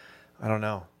problem? I don't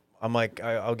know. I'm like,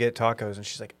 I'll get tacos, and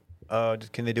she's like,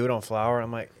 can they do it on flour?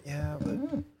 I'm like, yeah,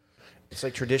 but it's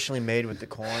like traditionally made with the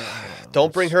corn. I don't know.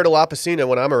 Don't bring her to La Piscina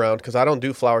when I'm around because I don't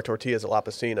do flour tortillas at La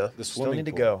Piscina. The Still swimming need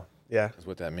to pool go. Yeah, is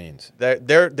what that means.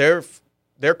 their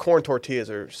corn tortillas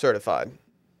are certified.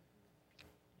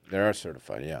 They are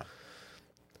certified, yeah.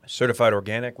 Certified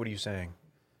organic? What are you saying?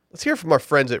 Let's hear from our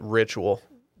friends at Ritual,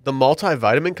 the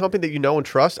multivitamin company that you know and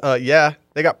trust. Yeah,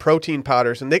 they got protein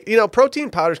powders, and protein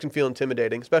powders can feel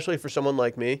intimidating, especially for someone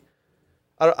like me.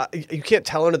 You can't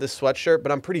tell under this sweatshirt,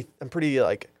 but I'm pretty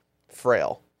like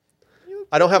frail.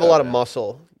 I don't have a lot of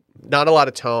muscle, not a lot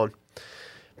of tone.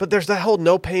 But there's that whole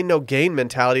no pain, no gain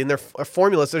mentality, and their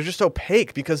formulas, they're just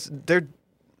opaque because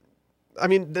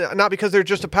not because they're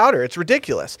just a powder. It's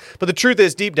ridiculous. But the truth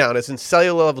is, deep down, it's in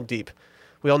cellular level deep.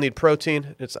 We all need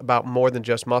protein. It's about more than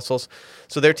just muscles.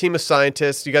 So their team of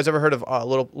scientists, you guys ever heard of a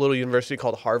little university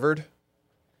called Harvard?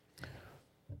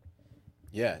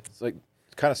 Yeah, it's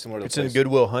kind of similar to It's in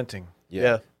Goodwill Hunting.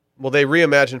 Yeah. Well, they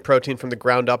reimagined protein from the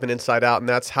ground up and inside out, and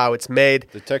that's how it's made.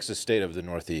 The Texas state of the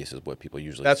Northeast is what people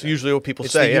usually That's say. usually what people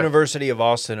It's say. the yeah. University of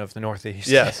Austin of the Northeast.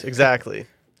 Yes, exactly.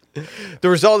 The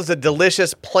result is a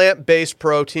delicious plant-based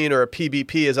protein, or a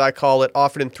PBP as I call it,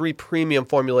 offered in 3 premium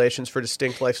formulations for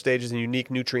distinct life stages and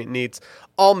unique nutrient needs,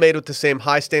 all made with the same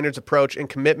high standards approach and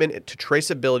commitment to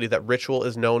traceability that Ritual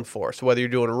is known for. So whether you're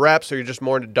doing reps or you're just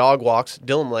more into dog walks,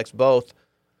 Dylan likes both.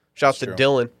 Shouts to true.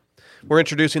 Dylan. We're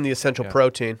introducing the essential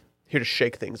protein, here to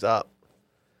shake things up.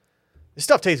 This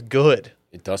stuff tastes good.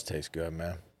 It does taste good,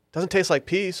 man. Doesn't taste like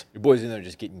peas. Your boy's in there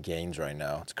just getting gains right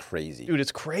now. It's crazy. Dude,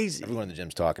 it's crazy. Everyone in the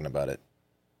gym's talking about it.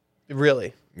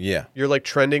 Really. Yeah. You're like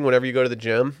trending whenever you go to the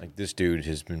gym. Like this dude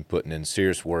has been putting in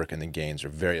serious work and the gains are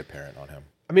very apparent on him.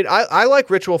 I mean, I like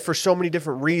Ritual for so many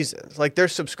different reasons. Like, their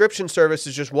subscription service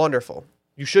is just wonderful.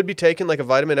 You should be taking like a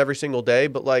vitamin every single day,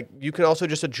 but like you can also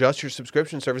just adjust your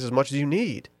subscription service as much as you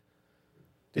need.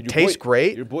 It tastes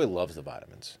great. Your boy loves the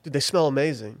vitamins. Dude, they smell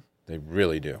amazing. They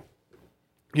really do.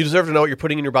 You deserve to know what you're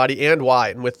putting in your body and why.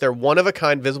 And with their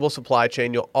one-of-a-kind visible supply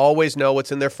chain, you'll always know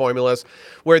what's in their formulas,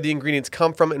 where the ingredients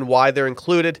come from, and why they're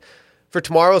included. For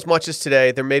tomorrow as much as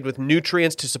today, they're made with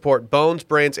nutrients to support bones,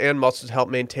 brains, and muscles to help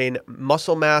maintain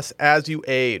muscle mass as you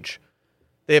age.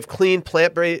 They have clean,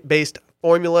 plant-based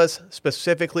formulas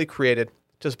specifically created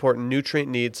to support nutrient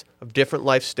needs of different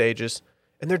life stages,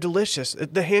 and they're delicious.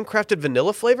 The handcrafted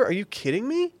vanilla flavor, are you kidding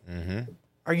me? Mm-hmm.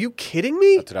 Are you kidding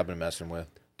me? That's what I've been messing with.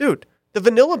 Dude, the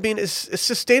vanilla bean is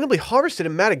sustainably harvested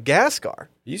in Madagascar. Are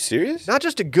you serious? Not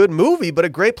just a good movie, but a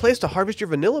great place to harvest your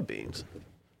vanilla beans.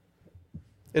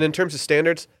 And in terms of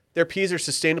standards, their peas are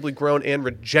sustainably grown and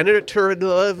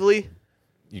regeneratively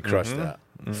You crushed that.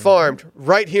 farmed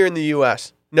right here in the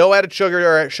U.S. No added sugar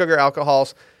or sugar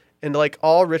alcohols. And like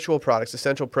all Ritual products,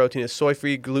 Essential Protein is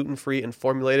soy-free, gluten-free, and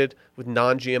formulated with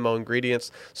non-GMO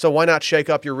ingredients. So why not shake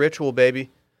up your Ritual,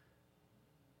 baby?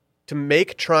 To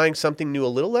make trying something new a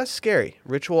little less scary,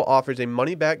 Ritual offers a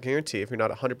money-back guarantee if you're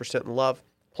not 100% in love.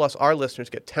 Plus, our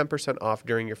listeners get 10% off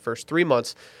during your first 3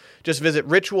 months. Just visit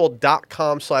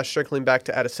ritual.com/circlingback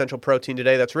to add Essential Protein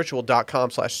today. That's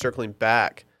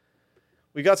ritual.com/circlingback.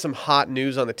 We got some hot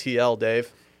news on the TL,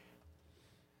 Dave.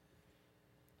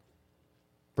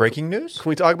 Breaking news? Can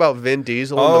we talk about Vin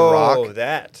Diesel and The Rock? Oh,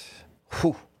 that.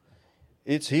 Whew.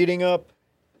 It's heating up.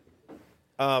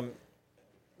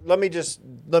 Let me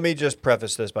just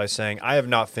preface this by saying I have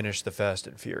not finished the Fast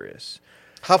and Furious.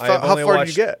 How I have far only did you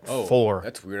watched get? Oh, 4.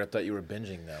 That's weird. I thought you were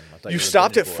binging them. I thought You were a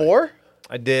stopped binge at boy. 4?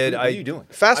 I did. What are you doing?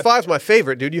 Fast Five's my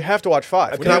favorite, dude. You have to watch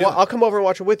Five. I'll come over and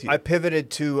watch it with you. I pivoted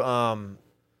to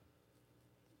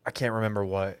I can't remember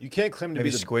what. You can't claim to Maybe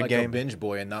be Squid a Game. binge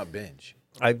boy and not binge.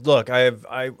 I'm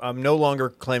no longer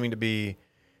claiming to be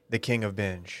the king of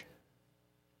binge.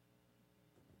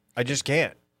 I just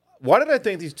can't. Why did I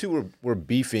think these two were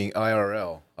beefing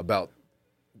IRL about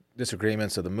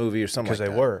disagreements of the movie or something like that?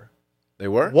 Because they were. They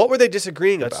were? What were they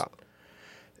disagreeing about?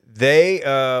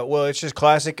 Well, it's just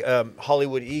classic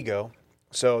Hollywood ego.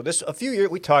 So this a few years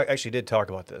we did talk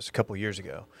about this a couple years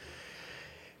ago,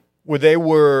 where they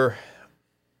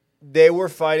were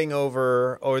fighting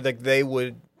over, or like they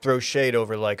would throw shade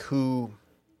over like who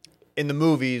in the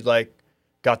movie like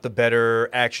got the better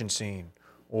action scene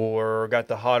or got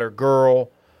the hotter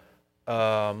girl,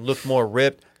 looked more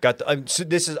ripped. I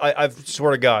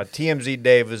swear to God, TMZ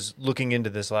Dave was looking into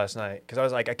this last night because I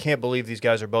was like, I can't believe these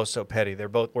guys are both so petty. They're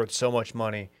both worth so much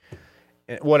money.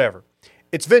 Whatever.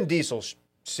 It's Vin Diesel's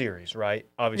series, right?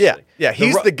 Obviously. Yeah.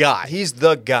 He's the guy. He's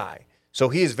the guy. So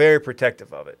he is very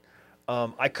protective of it.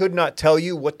 I could not tell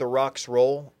you what The Rock's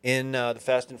role in the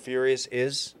Fast and Furious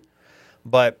is,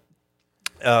 but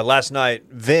last night,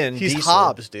 Vin He's Diesel,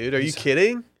 Hobbs, dude. Are you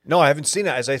kidding? No, I haven't seen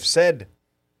it. As I've said,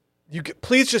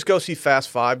 Please just go see Fast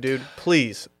Five, dude.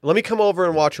 Please. Let me come over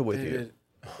and watch it with you.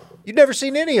 you've never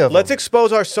seen any of them. Let's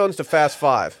expose our sons to Fast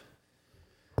Five.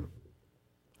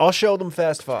 I'll show them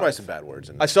Fast Five. Probably some bad words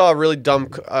in there. I saw a really dumb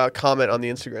comment on the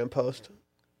Instagram post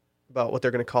about what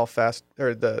they're going to call Fast,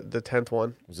 or the 10th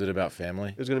one. Was it about family?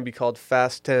 It was going to be called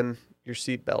Fast 10 Your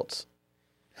Seatbelts.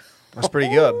 That's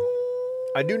pretty good.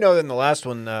 I do know that in the last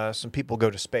one, some people go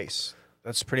to space.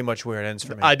 That's pretty much where it ends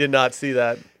for me. I did not see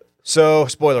that. So,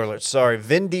 spoiler alert, sorry.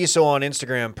 Vin Diesel on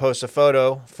Instagram posts a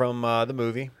photo from the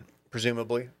movie,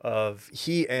 presumably, of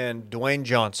he and Dwayne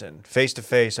Johnson face to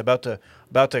face, about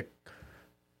to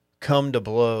come to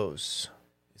blows.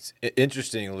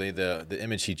 Interestingly, the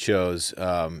image he chose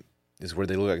is where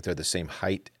they look like they're the same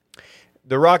height.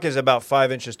 The Rock is about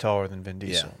 5 inches taller than Vin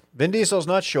Diesel. Yeah. Vin Diesel's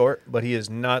not short, but he is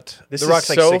not. This the is Rock's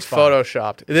so like 6'5".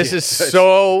 photoshopped. This is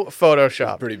so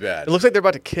photoshopped. Pretty bad. It looks like they're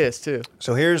about to kiss, too.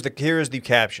 So here's the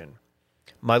caption.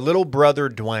 My little brother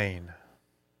Dwayne.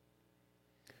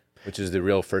 Which is the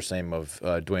real first name of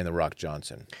Dwayne "The Rock"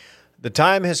 Johnson. The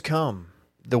time has come.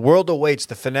 The world awaits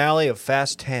the finale of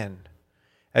Fast 10.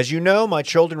 As you know, my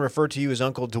children refer to you as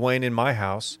Uncle Dwayne in my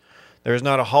house. There is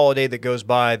not a holiday that goes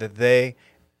by that they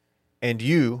and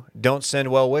you don't send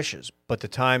well wishes, but the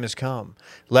time has come.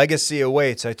 Legacy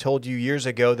awaits. I told you years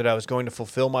ago that I was going to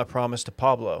fulfill my promise to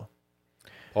Pablo.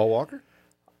 Paul Walker?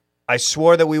 I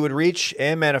swore that we would reach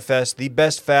and manifest the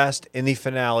best fast in the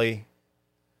finale.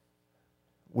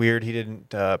 Weird, he didn't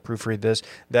proofread this.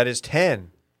 That is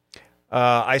 10.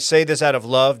 I say this out of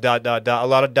love, ... A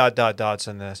lot of ... dots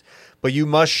in this. But you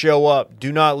must show up.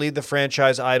 Do not leave the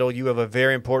franchise idle. You have a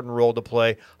very important role to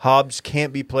play. Hobbs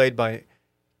can't be played by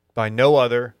no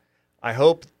other. I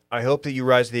hope that you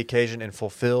rise to the occasion and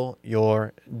fulfill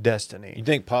your destiny. You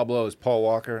think Pablo is Paul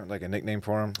Walker, like a nickname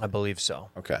for him? I believe so.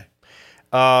 Okay.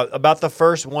 About the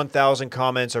first 1,000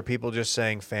 comments are people just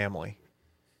saying family.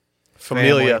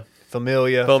 Familia.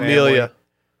 Family.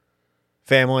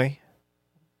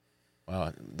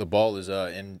 Wow. The ball is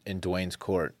in Dwayne's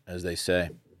court, as they say.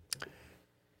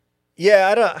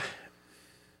 Yeah,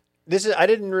 I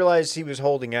didn't realize he was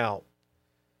holding out.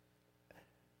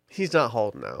 He's not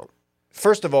holding out.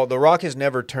 First of all, The Rock has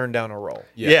never turned down a role.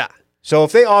 Yeah. So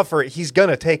if they offer it, he's going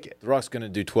to take it. The Rock's going to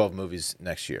do 12 movies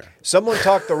next year. Someone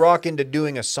talked The Rock into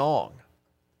doing a song.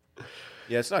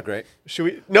 Yeah, it's not great. Should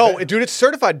we? No, dude, it's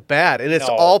certified bad, and it's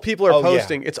No. all people are Oh, yeah.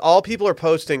 posting. It's all people are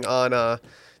posting on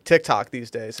TikTok these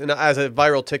days. And as a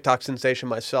viral TikTok sensation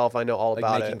myself, I know all Like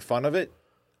about making it. fun of it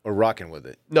or rocking with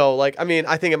it? No, I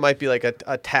think it might be like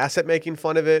a tacit making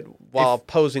fun of it while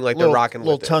posing like they're rocking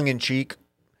little with it. tongue in cheek.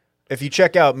 If you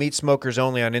check out Meat Smokers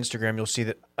Only on Instagram, you'll see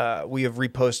that we have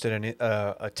reposted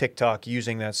a TikTok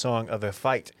using that song of a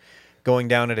fight going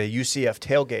down at a UCF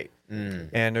tailgate.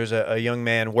 And there's a young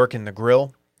man working the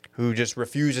grill who just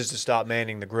refuses to stop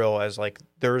manning the grill as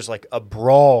there's a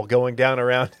brawl going down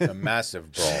around. A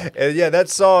massive brawl. And yeah, that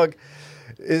song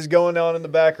is going on in the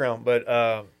background. But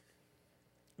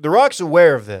The Rock's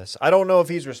aware of this. I don't know if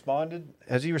he's responded.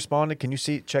 Has he responded? Can you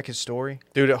check his story?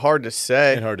 Dude, it's hard to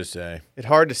say. It's hard to say. It's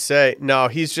hard to say. No,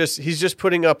 he's just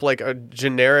putting up like a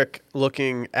generic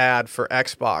looking ad for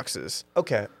Xboxes.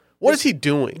 Okay. What is he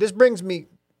doing? This brings me.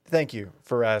 Thank you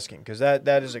for asking, because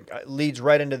that leads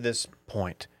right into this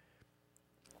point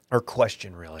or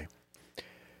question, really.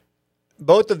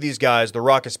 Both of these guys, The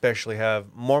Rock especially,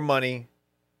 have more money.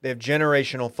 They have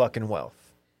generational fucking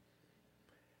wealth.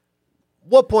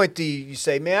 What point do you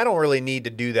say, man, I don't really need to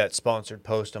do that sponsored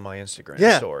post on my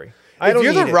Instagram story? If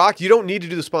you're The Rock, you don't need to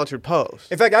do the sponsored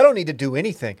post. In fact, I don't need to do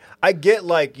anything. I get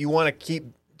like you want to keep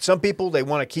some people, they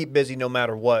want to keep busy no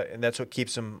matter what, and that's what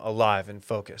keeps them alive and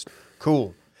focused.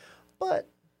 Cool. But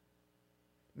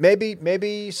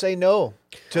maybe say no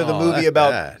to the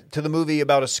movie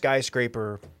about a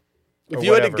skyscraper. If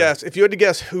you had to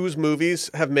guess whose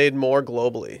movies have made more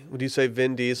globally, would you say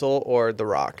Vin Diesel or The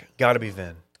Rock? Got to be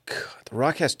Vin. God, The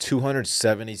Rock has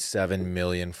 277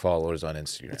 million followers on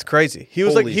Instagram. It's crazy. He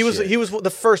was he was the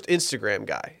first Instagram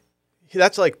guy. He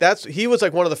was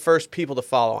like one of the first people to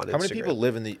follow on Instagram. How many people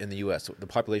live in the U.S.? The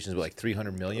population is like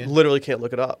 300 million. Literally can't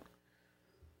look it up.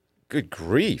 Good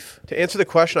grief! To answer the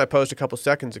question I posed a couple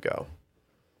seconds ago,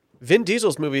 Vin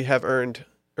Diesel's movies have earned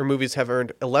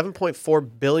 11.4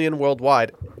 billion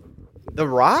worldwide. The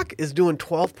Rock is doing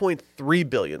 12.3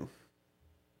 billion.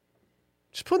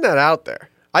 Just putting that out there.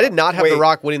 I did not have The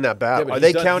Rock winning that battle.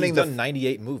 Yeah, He's done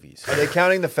 98 movies? Are they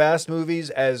counting the Fast movies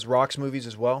as Rock's movies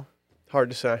as well? Hard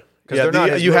to say. Because they're not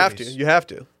his you movies. You have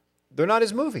to. They're not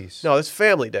his movies. No, it's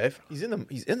family, Dave. He's in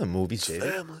the movies,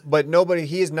 David. But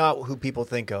he is not who people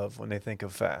think of when they think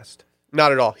of Fast.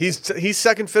 Not at all. He's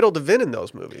second fiddle to Vin in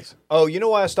those movies. Oh, you know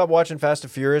why I stopped watching Fast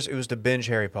and Furious? It was to binge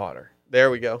Harry Potter.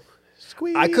 There we go.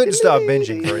 I couldn't stop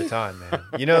binging for a time, man.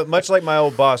 You know, much like my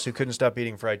old boss who couldn't stop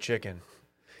eating fried chicken.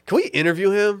 Can we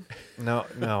interview him?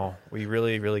 No, we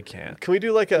really, really can't. Can we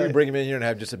do like Can we bring him in here and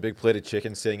have just a big plate of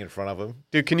chicken sitting in front of him?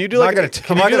 Dude, can you do like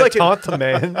I'm not gonna taunt the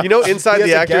man. You know, inside he has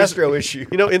the a actor's gastro issue.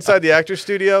 You know, inside the actor's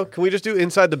studio, can we just do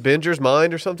inside the binger's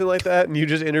mind or something like that? And you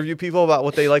just interview people about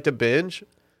what they like to binge.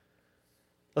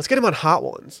 Let's get him on Hot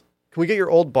Ones. Can we get your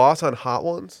old boss on Hot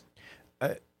Ones?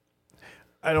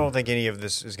 I don't think any of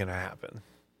this is gonna happen.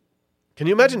 Can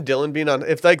you imagine Dylan being on?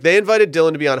 If like they invited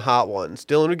Dylan to be on Hot Ones,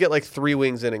 Dylan would get like 3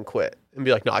 wings in and quit and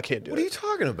be like, "No, I can't do it." What are you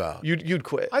talking about? You'd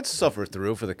quit. I'd suffer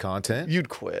through for the content. You'd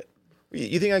quit.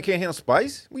 You think I can't handle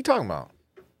spice? What are you talking about?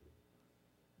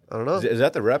 I don't know. Is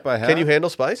that the rep I have? Can you handle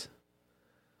spice?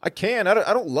 I can. I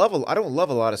don't love a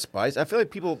lot of spice. I feel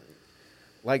like people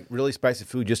like really spicy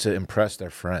food just to impress their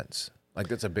friends. Like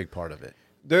that's a big part of it.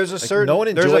 There's a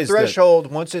there's a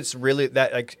threshold once it's really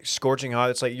that like scorching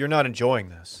hot. It's like you're not enjoying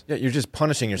this. Yeah, you're just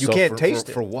punishing yourself. You can't taste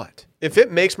it for what? If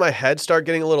it makes my head start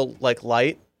getting a little like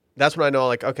light, that's when I know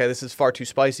like okay, this is far too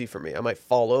spicy for me. I might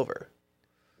fall over.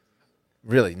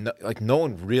 Really, no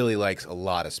one really likes a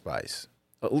lot of spice.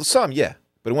 Some, yeah,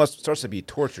 but it starts to be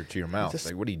torture to your mouth.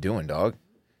 Like, what are you doing, dog?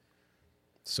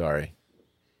 Sorry.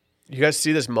 You guys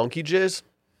see this monkey jizz?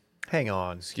 Hang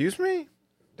on. Excuse me?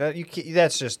 You can't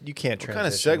transition. What kind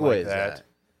of segue like is that?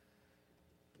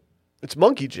 It's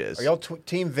monkey jizz. Are y'all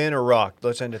Team Vin or Rock?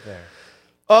 Let's end it there.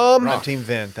 I'm Team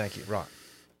Vin. Thank you. Rock.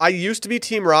 I used to be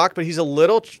Team Rock, but he's a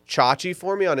little chachi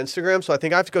for me on Instagram, so I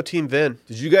think I have to go Team Vin.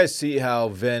 Did you guys see how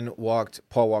Vin walked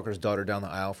Paul Walker's daughter down the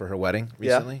aisle for her wedding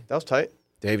recently? Yeah, that was tight.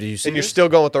 Dave, did you see? And you're still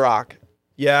going with The Rock.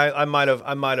 Yeah, I might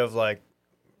have like.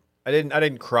 I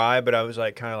didn't cry, but I was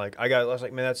like kind of like I was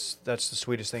like, man, that's the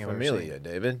sweetest thing I've ever Familia, seen.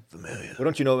 David. Familia. What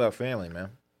don't you know about family, man?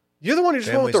 You're the one who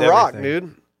just went with Family's The Rock, everything.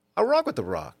 dude. I rock with The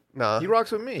Rock. Nah. He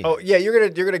rocks with me. Oh yeah, you're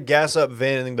gonna gas up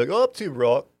Vin and then be like, oh, up to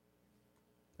Rock.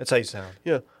 That's how you sound.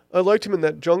 Yeah, I liked him in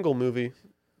that Jungle movie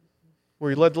where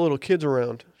he led the little kids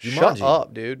around. Jumanji. Shut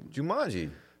up, dude.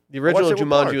 Jumanji. The original Watch it with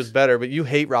Jumanji Parks. was better, but you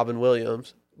hate Robin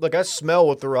Williams. Look, I smell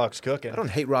what The Rock's cooking. I don't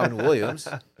hate Robin Williams.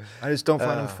 I just don't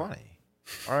find him funny.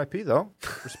 R.I.P. though.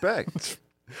 Respect.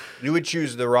 You would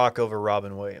choose The Rock over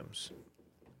Robin Williams.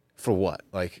 For what?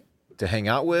 Like to hang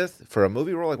out with? For a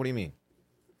movie role? Like what do you mean?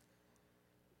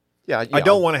 Yeah, I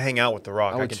don't want to hang out with The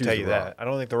Rock. I I would can choose tell you The that. Rock. I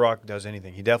don't think The Rock does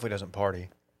anything. He definitely doesn't party.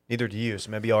 Neither do you.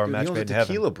 So maybe y'all are a Dude, match he owns made in a heaven.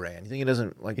 tequila brand. You think he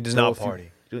doesn't like? He does not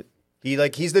party.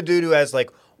 He's the dude who has like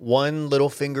one little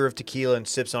finger of tequila and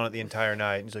sips on it the entire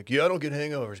night. And he's like, yeah, I don't get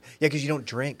hangovers. Yeah, because you don't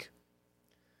drink.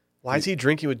 Why is he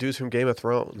drinking with dudes from Game of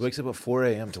Thrones? He wakes up at 4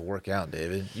 a.m. to work out,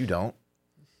 David. You don't.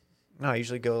 No, I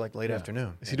usually go like late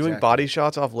afternoon. Is he doing body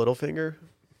shots off Littlefinger?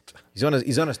 He's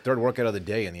on his third workout of the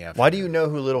day in the afternoon. Why do you know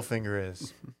who Littlefinger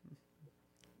is?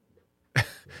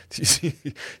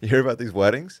 You hear about these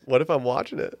weddings? What if I'm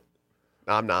watching it?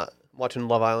 No, I'm not. I'm watching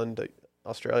Love Island,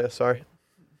 Australia. Sorry.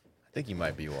 I think you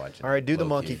might be watching. All right, do the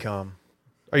low-key. monkey come.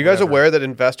 Are you guys Whatever. aware that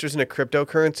investors in a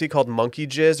cryptocurrency called Monkey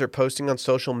Jizz are posting on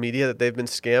social media that they've been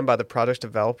scammed by the project's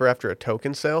developer after a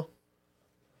token sale?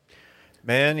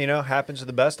 Man, happens to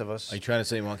the best of us. Are you trying to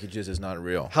say Monkey Jizz is not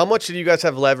real? How much did you guys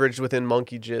have leveraged within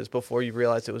Monkey Jizz before you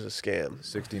realized it was a scam?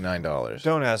 $69.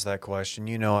 Don't ask that question.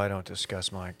 You know I don't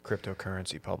discuss my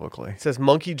cryptocurrency publicly. It says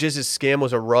Monkey Jizz's scam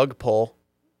was a rug pull.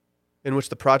 in which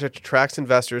the project attracts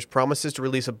investors, promises to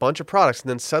release a bunch of products, and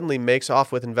then suddenly makes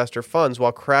off with investor funds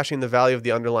while crashing the value of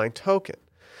the underlying token.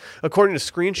 According to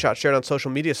screenshots shared on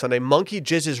social media Sunday, Monkey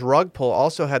Jizz's rug pull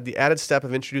also had the added step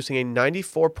of introducing a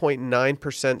 94.9%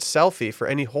 selfie for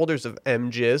any holders of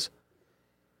MJizz,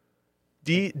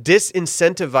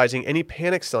 disincentivizing any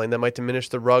panic selling that might diminish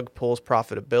the rug pull's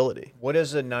profitability. What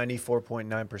is a 94.9%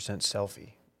 selfie?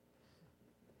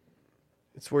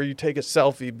 It's where you take a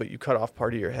selfie, but you cut off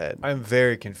part of your head. I'm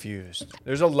very confused.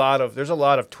 There's a lot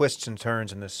of twists and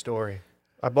turns in this story.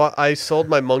 I sold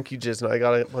my Monkey Jizz and I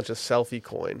got a bunch of selfie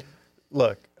coin.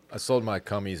 Look, I sold my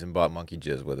cummies and bought monkey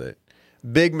jizz with it.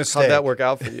 big mistake. How'd that work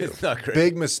out for you? It's not great.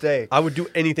 Big mistake. I would do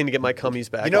anything to get my cummies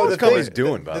back. You know What's the thing, Cummies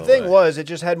doing, by the the thing way? was, it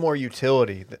just had more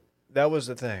utility. That was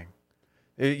the thing.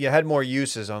 You had more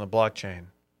uses on the blockchain.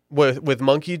 with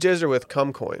Monkey Jizz or with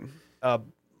Cum Coin? Cum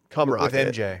With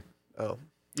Rocket. MJ. Oh,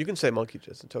 you can say Monkey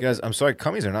Jizz. It's okay. Guys, I'm sorry,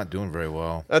 cummies are not doing very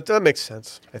well. That makes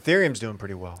sense. Ethereum's doing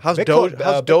pretty well. How's Bitcoin-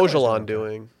 How's Bitcoin's Dogelon okay.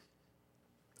 doing?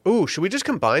 Ooh, should we just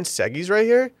combine Seggies right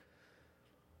here?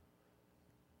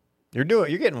 You're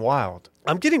getting wild.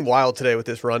 I'm getting wild today with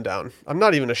this rundown. I'm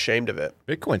not even ashamed of it.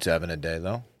 Bitcoin's having a day,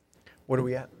 though. What are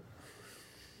we at?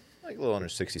 Like a little under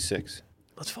 66.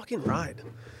 Let's fucking ride.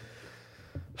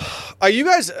 Are you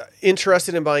guys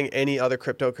interested in buying any other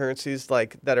cryptocurrencies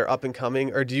like that are up and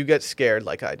coming, or do you get scared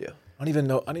like I do? I don't even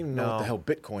know what No. the hell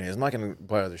Bitcoin is. I'm not going to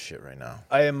buy other shit right now.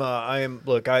 I am.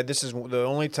 Look, this is the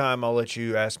only time I'll let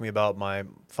you ask me about my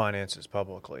finances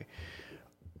publicly.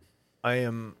 I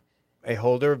am a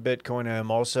holder of Bitcoin. I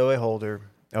am also a holder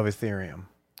of Ethereum.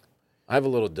 I have a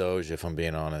little Doge, if I'm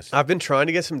being honest. I've been trying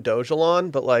to get some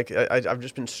Dogelon, but like I've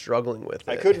just been struggling with it.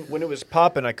 I couldn't when it was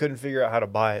popping. I couldn't figure out how to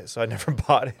buy it, so I never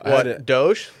bought it. I had What, it-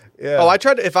 Doge? Yeah. Oh, I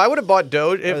tried to, if I would have bought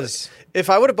Doge, was- if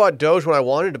I would have bought Doge when I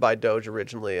wanted to buy Doge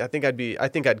originally, I think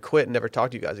I'd quit and never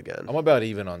talk to you guys again. I'm about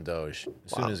even on Doge.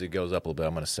 As Wow. soon as it goes up a little bit,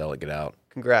 I'm going to sell it, get out.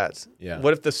 Congrats. Yeah.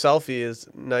 What if the selfie is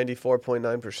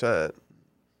 94.9%?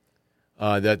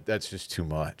 That's just too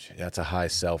much. That's a high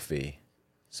selfie.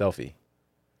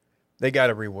 They got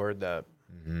to reword that.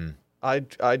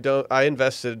 I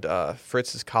invested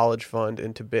Fritz's college fund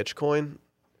into Bitcoin.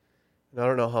 And I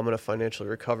don't know how I'm going to financially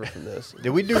recover from this.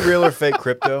 Did we do real or fake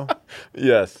crypto?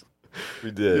 Yes,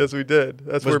 we did. Yes, we did.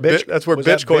 That's Was where Bitch- that's where was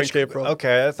that Bitcoin came from.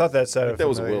 Okay, I thought that I sounded think that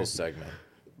was familiar. Will's segment.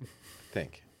 I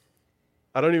think.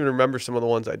 I don't even remember some of the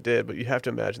ones I did, but you have to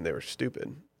imagine they were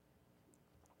stupid.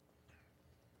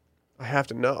 I have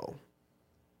to know.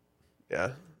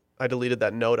 Yeah. I deleted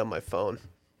that note on my phone.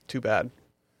 Too bad.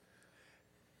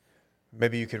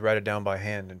 Maybe you could write it down by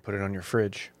hand and put it on your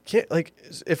fridge. Can't like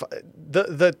if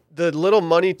the little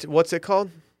money what's it called?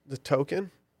 The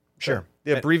token? Sure.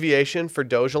 The abbreviation for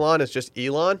Dogelon is just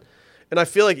Elon. And I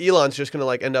feel like Elon's just going to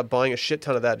like end up buying a shit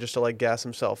ton of that just to like gas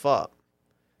himself up.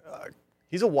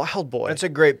 He's a wild boy. That's a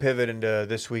great pivot into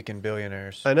This Week in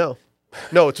Billionaires. I know.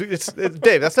 No, it's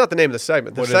Dave, that's not the name of the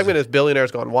segment. The What is segment it? is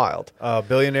Billionaires Gone Wild.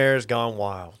 Billionaires Gone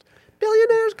Wild.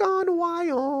 Billionaires Gone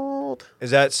Wild.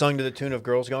 Is that sung to the tune of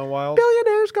Girls Gone Wild?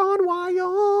 Billionaires Gone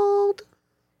Wild.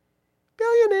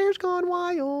 Billionaires Gone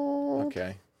Wild.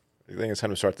 Okay. I think it's time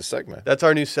to start the segment. That's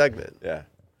our new segment. Yeah.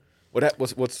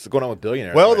 What's going on with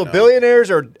billionaires? Well, right the now? billionaires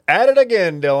are at it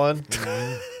again, Dylan.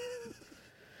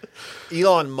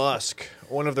 Elon Musk,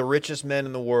 one of the richest men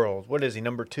in the world. What is he,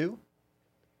 number 2?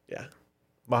 Yeah.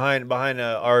 Behind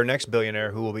our next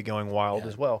billionaire who will be going wild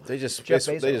as well. They just Jeff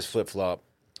they Bezos. just flip flop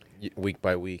week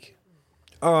by week.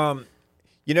 You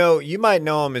know, you might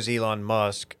know him as Elon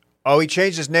Musk. Oh, he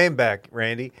changed his name back,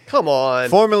 Randy. Come on.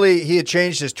 Formerly, he had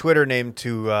changed his Twitter name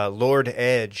to Lord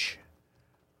Edge.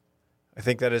 I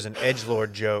think that is an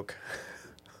edgelord joke.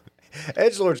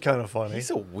 Edgelord's kind of funny. He's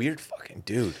a weird fucking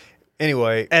dude.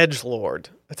 Anyway, Edgelord.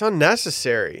 That's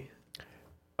unnecessary.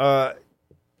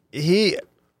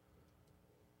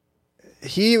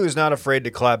 he was not afraid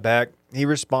to clap back. He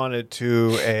responded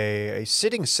to a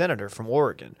sitting senator from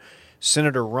Oregon,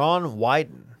 Senator Ron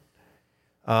Wyden,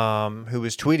 who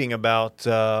was tweeting about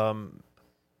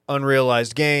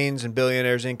unrealized gains and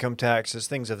billionaires' income taxes,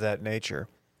 things of that nature.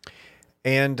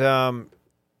 And Elon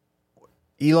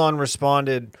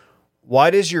responded, "Why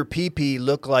does your PP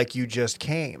look like you just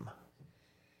came?"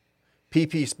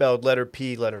 PP spelled letter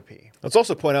P, letter P. Let's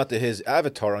also point out that his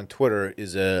avatar on Twitter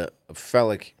is a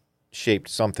phallic-shaped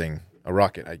something, a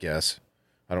rocket, I guess.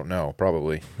 I don't know,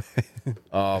 probably.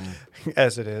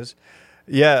 As it is.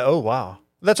 Yeah, oh wow.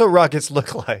 That's what rockets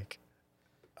look like.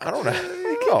 I don't know.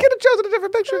 Get it chosen a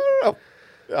different picture.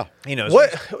 Yeah. He knows.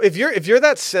 What if you're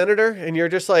that senator and you're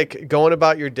just like going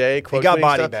about your day? He got quote-tweeting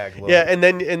body stuff? bagged, Will. Yeah, and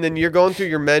then you're going through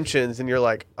your mentions and you're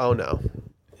like, oh no,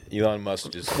 Elon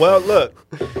Musk just. Well, look,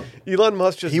 Elon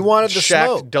Musk just he wanted the Shaq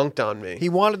smoke. dunked on me. He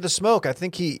wanted the smoke. I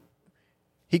think he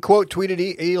quote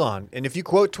tweeted Elon, and if you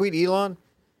quote tweet Elon,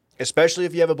 especially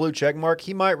if you have a blue check mark,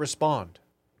 he might respond.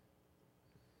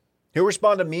 He'll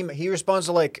respond to meme. He responds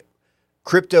to like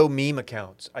crypto meme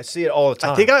accounts. I see it all the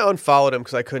time. I think I unfollowed him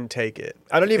because I couldn't take it.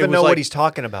 I don't even was know like- what he's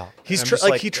talking about. He's I'm tr- just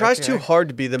like he tries okay. too hard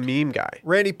to be the meme guy.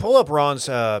 Randy, pull up Ron's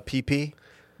PP.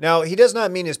 Now, he does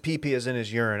not mean his PP as in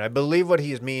his urine. I believe what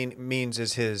he means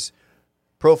is his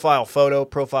profile photo,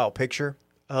 profile picture,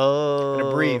 Oh, in a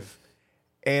brief.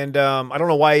 And I don't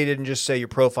know why he didn't just say your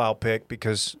profile pic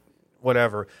because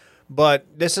whatever. But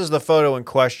this is the photo in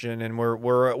question, and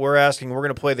we're asking. We're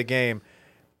going to play the game.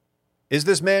 Is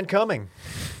this man coming?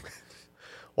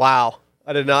 Wow,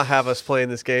 I did not have us playing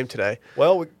this game today.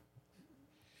 Well,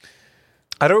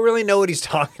 I don't really know what he's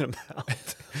talking about.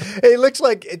 It looks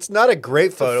like it's not a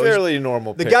great photo. A fairly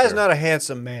normal. The picture. guy's not a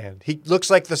handsome man. He looks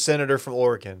like the senator from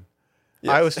Oregon.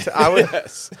 Yes.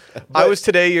 Yes. I was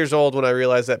today years old when I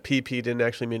realized that PP didn't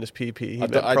actually mean his PP. He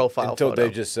meant profile until photo.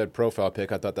 Dave just said profile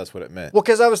pic. I thought that's what it meant. Well,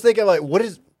 because I was thinking, like, what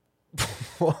is...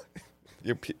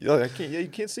 You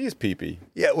can't see his pee-pee.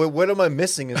 Yeah, what am I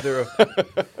missing? Is there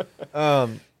a...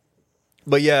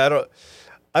 But yeah,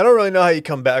 I don't really know how you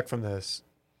come back from this.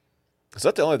 Is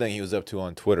that the only thing he was up to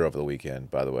on Twitter over the weekend,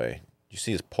 by the way? You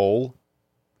see his poll?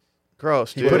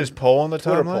 Gross, He dude. put his poll on the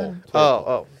Twitter timeline? poll.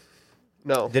 Oh.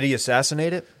 No. Did he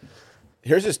assassinate it?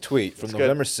 Here's his tweet from That's good.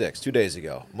 November 6, 2 days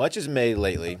ago. Much is made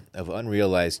lately of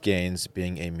unrealized gains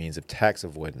being a means of tax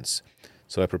avoidance.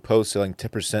 So I propose selling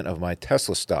 10% of my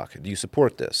Tesla stock. Do you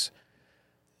support this?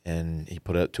 And he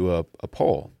put it to a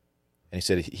poll. And he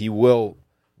said he will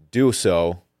do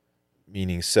so,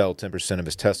 meaning sell 10% of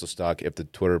his Tesla stock if the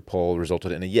Twitter poll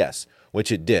resulted in a yes,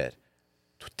 which it did.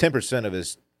 10% of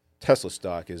his Tesla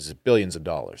stock is billions of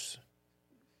dollars.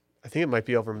 I think it might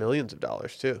be over millions of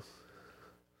dollars too.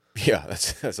 Yeah,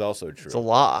 that's also true. It's a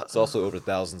lot. It's also over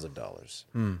thousands of dollars.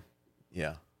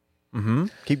 Yeah. Mm-hmm.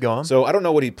 Keep going. So I don't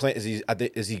know what he plans.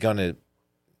 Is he going to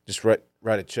just write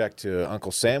a check to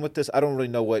Uncle Sam with this? I don't really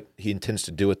know what he intends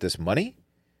to do with this money.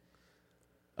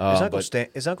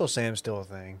 Is Uncle Sam still a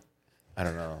thing? I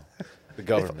don't know. The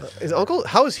government.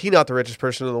 How is he not the richest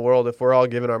person in the world if we're all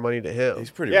giving our money to him? He's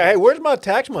pretty. Yeah, rich. hey, where's my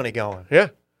tax money going? Yeah.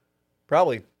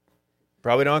 Probably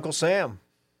to Uncle Sam.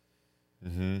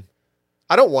 Mm-hmm.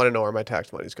 I don't want to know where my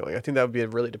tax money's going. I think that would be a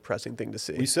really depressing thing to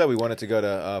see. We said we wanted to go to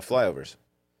flyovers.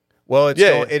 Well,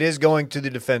 Yeah. it is going to the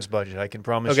defense budget. I can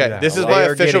promise you Okay, that. this is They my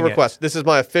are official getting it. request. This is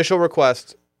my official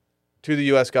request to the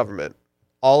U.S. government.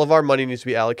 All of our money needs to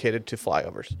be allocated to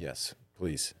flyovers. Yes,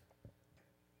 please.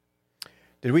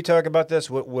 Did we talk about this?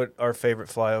 What our favorite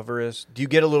flyover is? Do you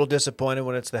get a little disappointed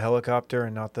when it's the helicopter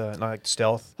and not like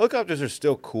stealth? Helicopters are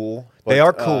still cool. They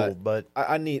are cool, but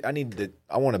I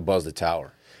want to buzz the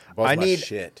tower. Buzz my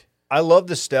shit. I love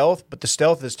the stealth, but the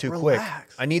stealth is too quick.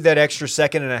 Relax. I need that extra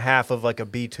second and a half of like a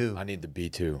B2. I need the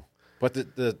B2. But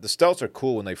the stealths are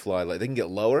cool when they fly. Like they can get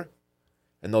lower,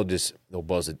 and they'll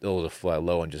buzz it. They'll just fly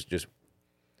low and just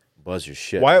buzz your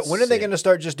shit. Why? It's When are they sick. going to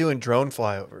start just doing drone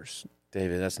flyovers?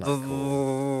 David, that's not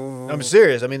cool. I'm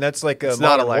serious. I mean, that's like It's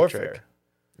not modern electric. warfare.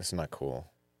 That's not cool.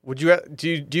 Do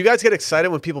you guys get excited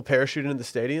when people parachute into the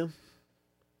stadium?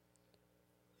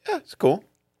 Yeah, it's cool.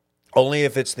 Only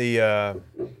if it's the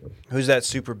who's that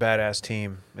super badass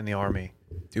team in the army?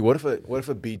 Dude, what if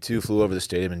a B2 flew over the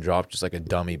stadium and dropped just like a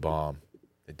dummy bomb?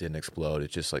 It didn't explode. It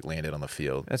just like landed on the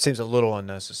field. That seems a little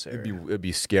unnecessary. It'd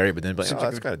be scary, but then like, Seems oh,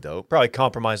 like that's kind of dope. Probably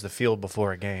compromise the field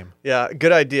before a game. Yeah,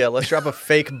 good idea. Let's drop a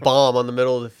fake bomb on the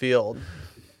middle of the field.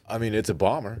 I mean, it's a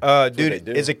bomber. That's what they Dude,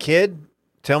 do. as a kid,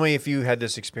 tell me if you had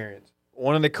this experience.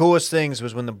 One of the coolest things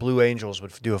was when the Blue Angels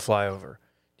would do a flyover.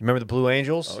 You remember the Blue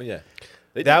Angels? Oh yeah,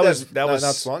 they That did was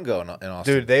not so long ago in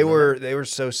Austin. Dude, they remember? were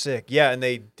so sick. Yeah, and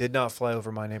they did not fly over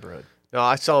my neighborhood. No,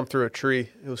 I saw him through a tree.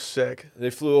 It was sick. They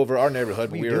flew over our neighborhood,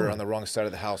 but What are we you were doing? on the wrong side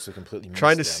of the house, so completely missed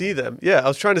Trying to them. see them. Yeah, I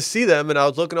was trying to see them, and I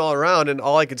was looking all around, and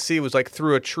all I could see was like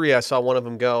through a tree. I saw one of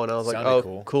them go, and I was like, Sounded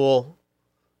 "Oh, cool,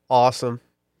 awesome."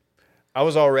 I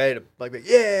was all ready to like,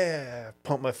 yeah,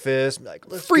 pump my fist, be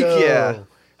like, let's Freak go. yeah.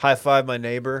 High five my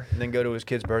neighbor, and then go to his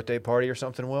kid's birthday party or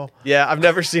something. Will Yeah, I've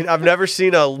never seen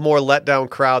a more let down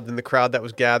crowd than the crowd that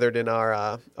was gathered in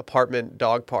our apartment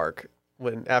dog park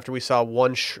after we saw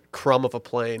one crumb of a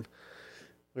plane.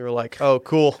 We were like, "Oh,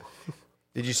 cool,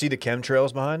 did you see the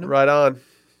chemtrails behind him? right on."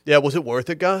 Yeah, was it worth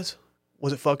it, guys?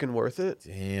 Was it fucking worth it?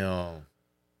 Damn.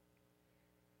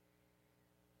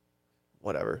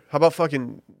 Whatever. How about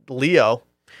fucking Leo?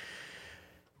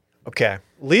 Okay.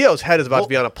 Leo's head is about to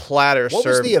be on a platter What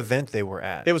was served. the event they were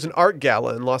at? It was an art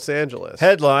gala in Los Angeles.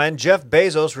 Headline, Jeff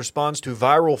Bezos responds to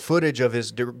viral footage of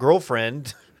his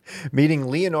girlfriend meeting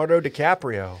Leonardo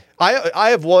DiCaprio. I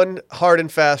have one hard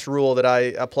and fast rule that I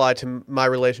apply to my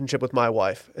relationship with my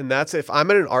wife, and that's if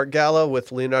I'm at an art gala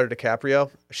with Leonardo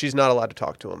DiCaprio, she's not allowed to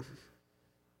talk to him.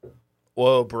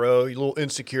 Whoa, bro. You a little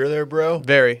insecure there, bro?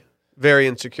 Very, very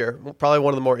insecure. Probably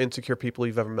one of the more insecure people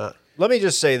you've ever met. Let me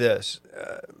just say this.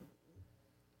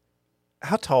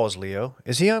 How tall is Leo?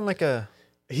 Is he on like a...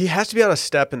 He has to be on a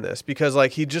step in this because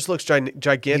like he just looks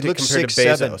gigantic He looks compared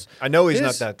 6'7". to Bezos. I know he's not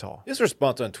His- that tall. His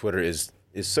response on Twitter is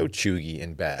so chuggy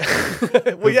and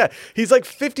bad. Well, yeah, he's like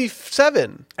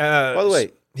 57. By the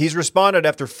way, he's responded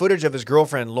after footage of his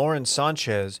girlfriend, Lauren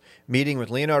Sanchez, meeting with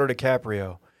Leonardo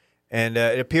DiCaprio. And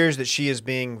it appears that she is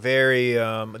being very,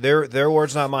 their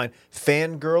words, not mine,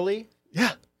 fangirly.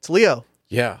 Yeah, it's Leo.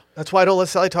 Yeah. That's why I don't let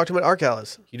Sally talk to him at art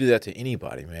galas. You do that to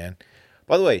anybody, man.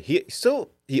 By the way,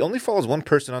 he only follows one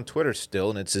person on Twitter still,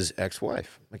 and it's his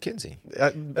ex-wife, Mackenzie.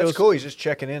 That's cool. He's just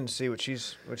checking in to see what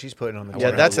she's putting on the Yeah,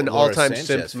 Twitter. that's an Laura all-time Sanchez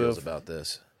Simps feels move. about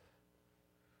this.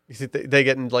 You think they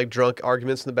get in like drunk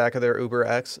arguments in the back of their Uber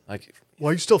X? Like,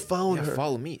 Why are you still following yeah, her?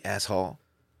 follow me, asshole.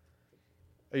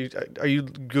 Are you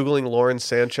Googling Lauren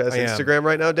Sanchez I am. Instagram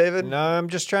right now, David? No, I'm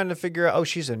just trying to figure out. Oh,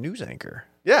 she's a news anchor.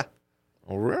 Yeah,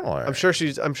 Oh, really? I'm sure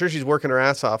she's working her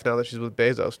ass off now that she's with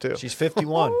Bezos too. She's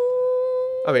 51.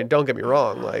 I mean, don't get me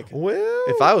wrong. Like, Well,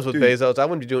 if I was with dude, Bezos, I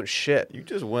wouldn't be doing shit. you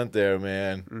just went there,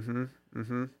 man. That's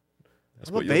I'm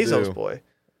a what you'll Bezos do. boy.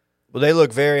 Well, they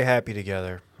look very happy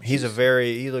together. He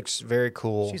looks very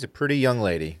cool. She's a pretty young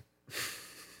lady.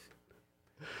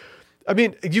 I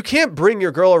mean, you can't bring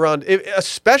your girl around,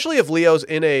 especially if Leo's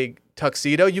in a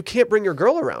tuxedo. You can't bring your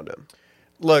girl around him.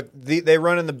 Look, they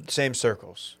run in the same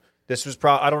circles. This was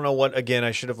I don't know what. Again,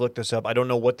 I should have looked this up. I don't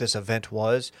know what this event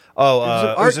was. Oh,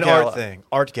 it was an gala. art thing,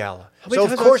 art gala. How many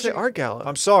times of do I course, say art gala?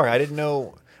 I'm sorry, I didn't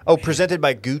know. Oh, presented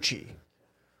by Gucci.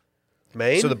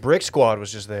 Maine? So the Brick Squad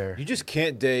was just there. You just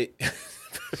can't date.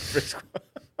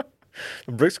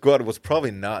 The Brick Squad was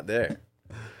probably not there.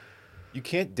 You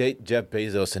can't date Jeff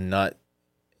Bezos and not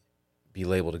be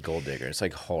labeled a gold digger. It's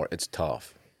like hard. It's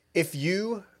tough. If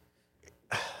you,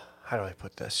 how do I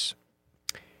put this?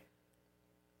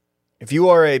 If you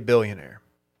are a billionaire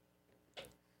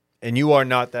and you are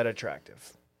not that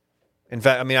attractive, in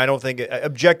fact, I mean, I don't think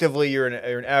objectively you're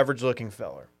an average looking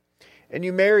fella, and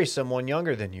you marry someone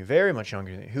younger than you, very much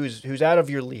younger than you, who's out of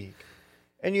your league,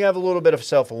 and you have a little bit of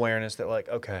self awareness that like,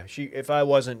 okay, if I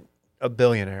wasn't a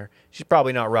billionaire, she's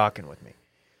probably not rocking with me.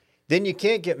 Then you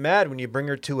can't get mad when you bring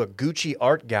her to a Gucci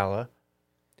art gala.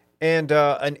 And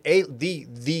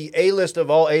the A-list of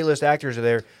all A-list actors are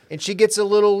there, and she gets a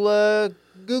little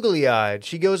googly-eyed.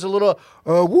 She goes a little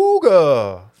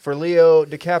wooga for Leo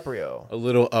DiCaprio. A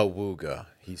little awooga,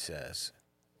 he says.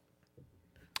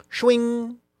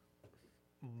 Swing.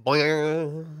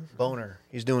 Boing. Boner.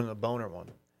 He's doing the boner one.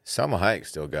 Salma Hayek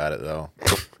still got it, though.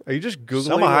 Are you just Googling?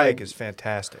 Selma like- Hayek is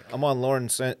fantastic. I'm on Lauren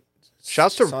Shouts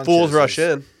to Sanchez's- Fools Rush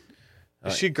In.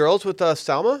 Is she girls with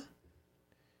Salma?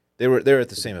 They were at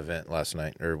the same event last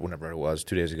night, or whenever it was,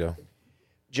 2 days ago.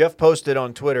 Jeff posted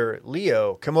on Twitter,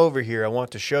 Leo, come over here. I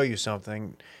want to show you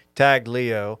something. Tagged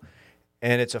Leo.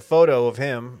 And it's a photo of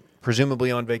him,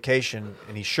 presumably on vacation,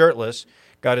 and he's shirtless,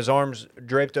 got his arms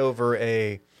draped over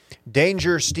a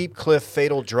danger, steep cliff,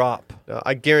 fatal drop.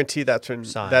 I guarantee that's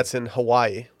Sign. in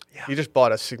Hawaii. Yeah. He just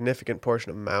bought a significant portion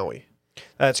of Maui.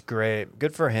 That's great.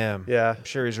 Good for him. Yeah. I'm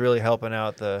sure he's really helping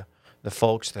out the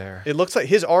folks there. It looks like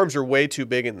his arms are way too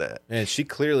big in that. And she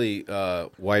clearly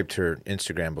wiped her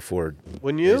Instagram before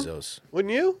Wouldn't you? Bezos.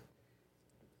 Wouldn't you?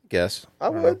 Guess. I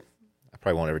would. I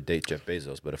probably won't ever date Jeff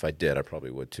Bezos, but if I did, I probably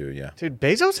would too, yeah. Dude,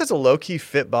 Bezos has a low-key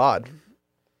fit bod.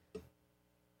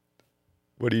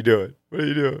 What are you doing? What are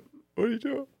you doing? What are you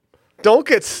doing? Don't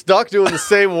get stuck doing the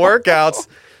same workouts.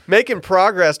 Making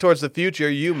progress towards the future,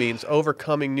 you means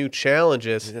overcoming new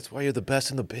challenges. That's why you're the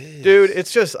best in the biz. Dude,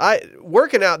 it's just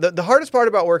working out. The hardest part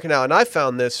about working out, and I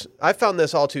found this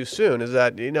all too soon, is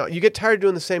that you get tired of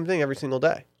doing the same thing every single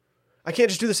day. I can't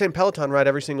just do the same Peloton ride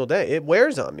every single day. It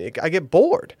wears on me. I get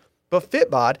bored. But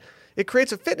Fitbod, it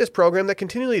creates a fitness program that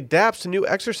continually adapts to new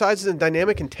exercises and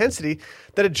dynamic intensity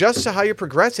that adjusts to how you're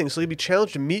progressing, so you'll be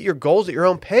challenged to meet your goals at your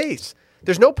own pace.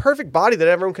 There's no perfect body that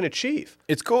everyone can achieve.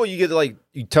 It's cool. You get to,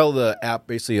 you tell the app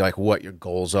basically what your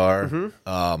goals are.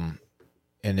 And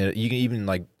you can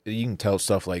even you can tell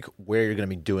stuff like where you're going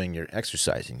to be doing your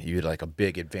exercising. You get a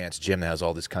big advanced gym that has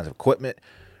all this kinds of equipment.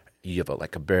 You have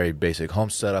a very basic home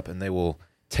setup, and they will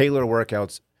tailor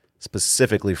workouts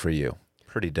specifically for you.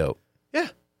 Pretty dope. Yeah.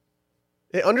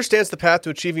 It understands the path to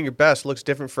achieving your best looks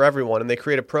different for everyone, and they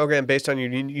create a program based on your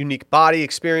unique body,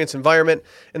 experience, environment,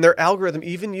 and their algorithm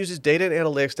even uses data and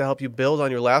analytics to help you build on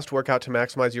your last workout to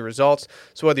maximize your results.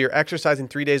 So whether you're exercising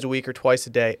 3 days a week or twice a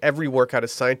day, every workout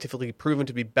is scientifically proven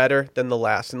to be better than the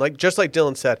last. And just like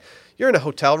Dylan said, you're in a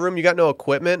hotel room, you got no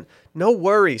equipment, no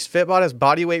worries. Fitbod has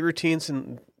body weight routines,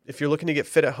 and if you're looking to get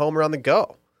fit at home or on the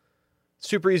go.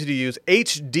 Super easy to use.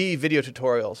 HD video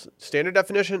tutorials. Standard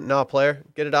definition? Nah, player.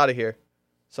 Get it out of here.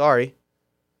 Sorry.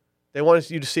 They wanted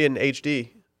you to see it in HD.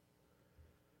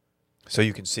 So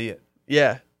you can see it.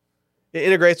 Yeah. It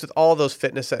integrates with all those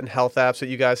fitness and health apps that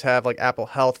you guys have, like Apple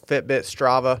Health, Fitbit,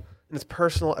 Strava. And it's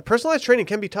personal. Personalized training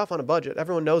can be tough on a budget.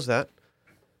 Everyone knows that.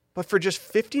 But for just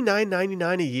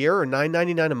 $59.99 a year or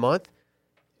 $9.99 a month,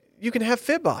 you can have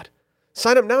Fitbod.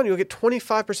 Sign up now and you'll get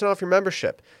 25% off your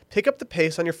membership. Pick up the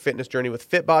pace on your fitness journey with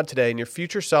Fitbod today, and your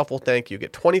future self will thank you.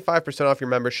 Get 25% off your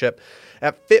membership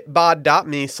at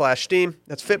fitbod.me/steam.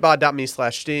 That's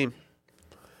fitbod.me/steam.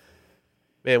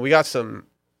 Man, we got some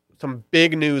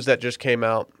big news that just came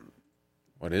out.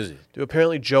 What is it? Dude,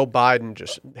 apparently Joe Biden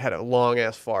just had a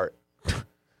long-ass fart.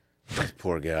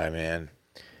 Poor guy, man.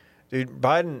 Dude,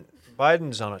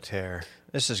 Biden's on a tear.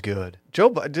 This is good. Joe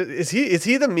Biden, is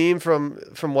he the meme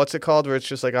from what's it called, where it's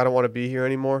just like, I don't want to be here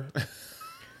anymore?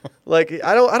 Like,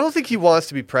 I don't think he wants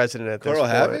to be president at this Coral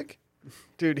point. Havoc?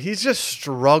 Dude, he's just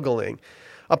struggling.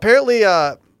 Apparently,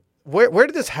 where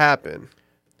did this happen?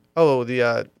 Oh,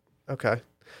 okay.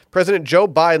 President Joe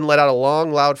Biden let out a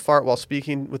long, loud fart while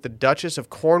speaking with the Duchess of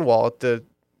Cornwall at the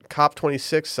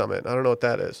COP26 summit. I don't know what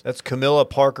that is. That's Camilla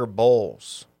Parker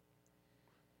Bowles.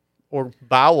 Or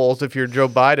bowels if you're Joe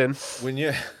Biden. When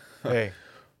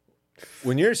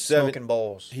you're Smoking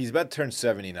bowls. he's about to turn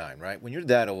 79, right? When you're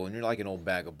that old and you're like an old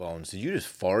bag of bones, did you just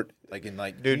fart? Do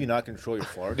you not control your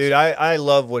farts? Dude, I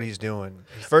love what he's doing.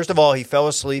 First of all, he fell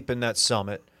asleep in that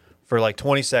summit for like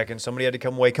 20 seconds. Somebody had to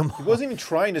come wake him up. He wasn't even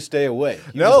trying to stay awake.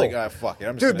 He No. was like, fuck it.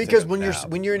 I'm just Dude, gonna because take a nap.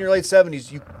 when you're in your late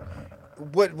 70s,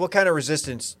 what kind of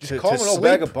resistance to Call him an old sleep?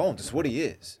 bag of bones. That's what he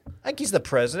is. I think he's the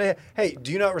president. Hey,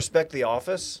 do you not respect the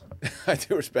office? I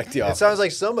do respect the It office. sounds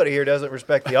like somebody here doesn't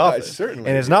respect the office. certainly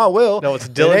And it's do. not Will. No, it's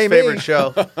It Dylan's ain't me. favorite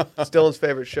show. It's Dylan's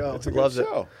favorite show. It's a He good loves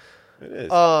show. It is.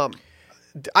 it.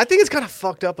 I think it's kind of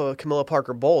fucked up of Camilla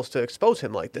Parker Bowles to expose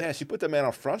him like this. Yeah, she put that man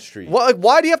on Front Street.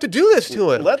 Why do you have to do this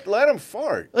to him? Let him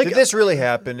fart. Like, Did this really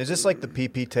happen? Is this like the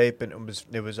PP tape and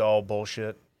it was all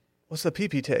bullshit? what's the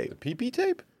PP tape? PP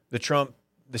tape?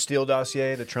 The Steele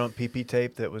dossier, the Trump PP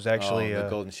tape that was actually the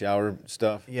golden shower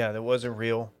stuff. yeah, that wasn't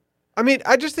real. I mean,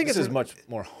 I just think This it's is much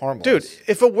more harmless. dude.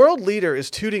 If a world leader is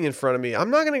tooting in front of me, I'm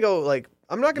not gonna go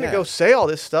go say all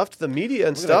this stuff to the media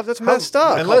and stuff. That's messed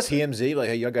up. Unless TMZ, like,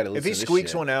 hey, y'all got to listen If he to this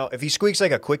squeaks shit. one out, if he squeaks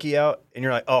like a quickie out, and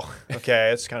you're like, oh,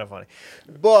 okay, it's kind of funny.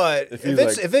 But If if,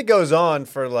 he's if it goes on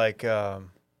for like,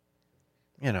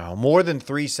 more than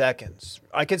 3 seconds,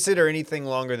 I consider anything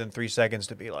longer than 3 seconds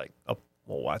to be like, oh,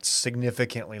 well, that's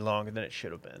significantly longer than it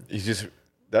should have been.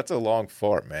 That's a long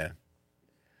fart, man.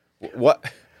 What?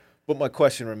 But my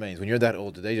question remains: when you're that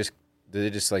old, did they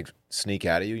just like sneak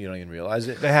out of you? You don't even realize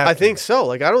it. They have I to. think so.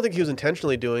 Like, I don't think he was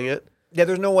intentionally doing it. Yeah,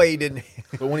 there's no way he didn't.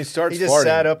 But when he starts He just farting,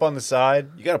 sat up on the side.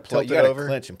 you got to plug. You tilted got to over.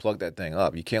 clench and plug that thing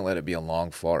up. You can't let it be a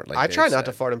long fart. Like I Dave try not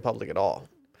to said. fart in public at all.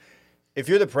 If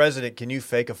you're the president, can you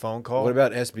fake a phone call? What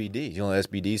about SBD? You let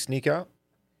SBD sneak out?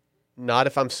 Not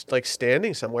if I'm like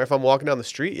standing somewhere. If I'm walking down the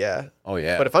street, yeah. Oh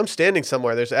yeah. But if I'm standing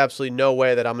somewhere, there's absolutely no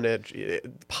way that I'm going to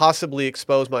possibly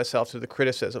expose myself to the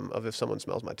criticism of if someone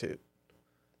smells my toot.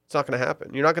 It's not going to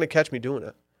happen. You're not going to catch me doing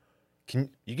it.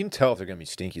 you can tell if they're gonna be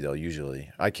stinky though. Usually,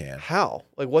 I can. How?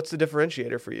 Like, what's the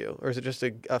differentiator for you? Or is it just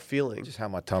a feeling? Just how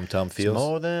my tum tum It's feels.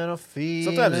 more than a feeling.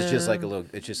 Sometimes it's just like a little.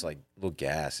 It's just like a little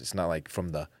gas. It's not like from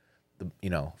the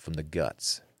from the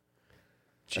guts.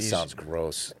 That Jeez. sounds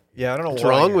gross. Yeah, I don't know What's why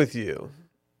wrong you're- with you?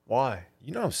 Why.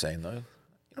 You know what I'm saying though. You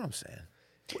know what I'm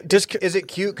saying. Is it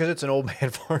cute because it's an old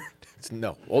man fart?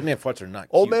 No, old man farts are not.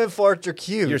 Old cute. man farts are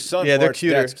cute. Your son Yeah, they're farts.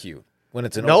 cuter. That's cute. When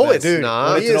it's an No, old bag, it's dude,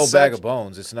 not. When He it's an is old bag such- of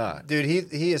bones, it's not. Dude,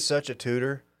 he is such a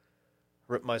tutor.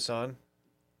 Rip my son.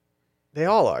 They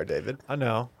all are, David. I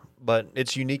know, but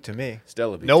it's unique to me.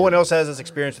 Stella. be No one too. else has this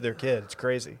experience with their kid. It's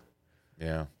crazy.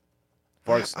 Yeah.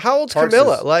 Farts. How old's Farts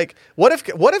Camilla? is- Like, what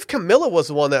if Camilla was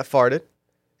the one that farted,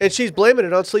 and she's blaming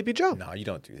it on Sleepy Joe? No, you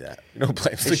don't do that. You don't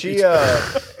blame. Is Sleepy she?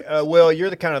 Joe. Well, you're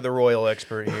the kind of the royal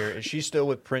expert here. Is she still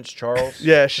with Prince Charles?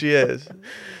 Yeah, she is.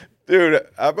 Dude,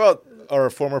 how about our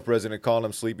former president calling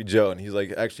him Sleepy Joe, and he's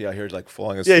like actually out here like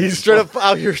falling asleep. Yeah, he's straight up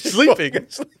out here sleeping.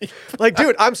 Like,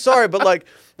 dude, I'm sorry, but like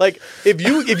if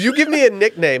you give me a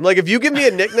nickname,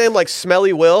 like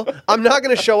Smelly Will, I'm not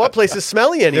gonna show up places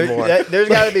smelly anymore. There's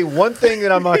got to be one thing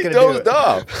that I'm not going to dozed do.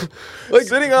 off. Like,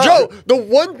 sitting on Joe, the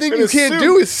one thing in you a can't suit.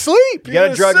 do is sleep. You got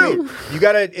to drug suit. me. You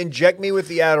got to inject me with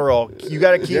the Adderall. You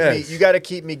got to keep Yes. me. You got to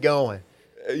keep me going.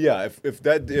 Yeah, if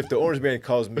the Orange Man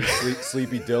calls me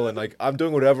Sleepy Dylan, like I'm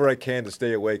doing whatever I can to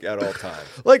stay awake at all times.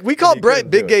 Like, we call he Brett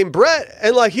couldn't do Big it. Game Brett,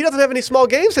 and like he doesn't have any small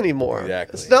games anymore.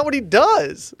 Exactly. It's not what he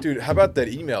does. Dude, how about that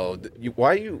email?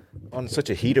 Why are you on such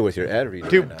a heater with your ad reader?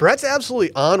 Dude, right now? Brett's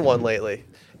absolutely on one lately.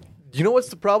 You know what's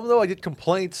the problem though? I get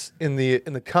complaints in the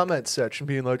comment section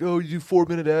being like, "Oh, you do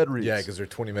 4-minute ad reads." Yeah, because they're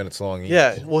 20 minutes long. Each.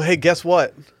 Yeah. Well, hey, guess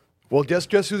what? Well, guess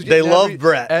who's They getting love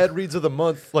Brett. ad reads of the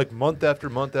month, like month after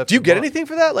month after. Do you get month. anything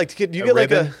for that? Like, do you get like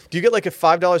ribbon?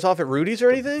 $5 off at Rudy's or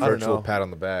anything? I don't Virtual know. pat on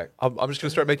the back. I'm just gonna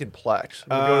start making plaques.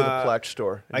 I'm gonna go to the plaque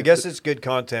store. I guess it's good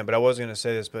content, but I was going to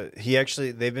say this, but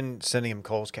they've been sending him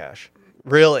Kohl's Cash.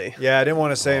 Really? Yeah, I didn't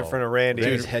want to say in front of Randy.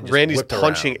 Randy's head just Randy's whipped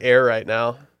punching around. air right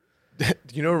now.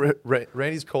 You know,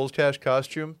 Randy's Kohl's Cash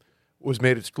costume was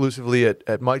made exclusively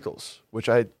at Michael's, which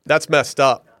That's messed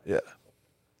up. yeah.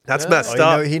 That's Yeah. messed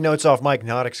up. He notes off Mike,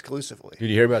 not exclusively. Did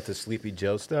you hear about the Sleepy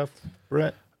Joe stuff,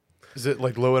 Brett? Is it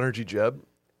like low energy Jeb?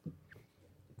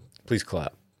 Please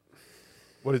clap.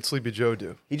 What did Sleepy Joe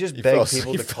do? He just He fell begged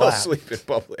people asleep, to fell clap. asleep in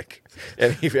public,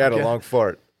 and he had a long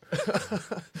fart.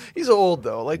 He's old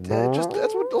though. Like that's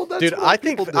what old. That's Dude, what I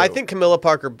think people do. I think Camilla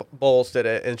Parker Bowles did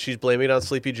it, and she's blaming it on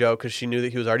Sleepy Joe because she knew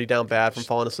that he was already down bad from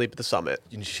falling asleep at the summit.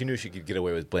 She knew she could get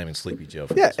away with blaming Sleepy Joe.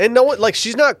 For Yeah, this. and no one like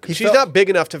she's not felt- not big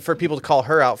enough for people to call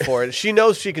her out for it. She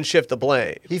knows she can shift the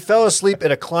blame. He fell asleep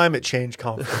at a climate change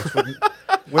conference.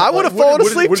 I would have fallen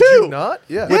asleep Would too. you not?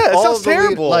 Yeah. Yeah, it all sounds of the lead-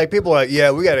 terrible. Like people are like, yeah,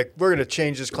 we're gonna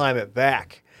change this climate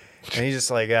back, and he's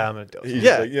just like, yeah, I'm gonna do He's it.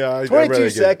 Yeah. like, yeah. 22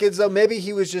 seconds though. Maybe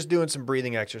he was just doing some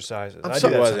breathing exercises. I do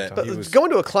sorry, that wasn't. sometimes. He was-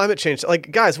 Going to a climate change, like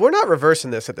guys, we're not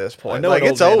reversing this at this point. I know Like an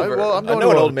it's old man. over. Well, I'm I going know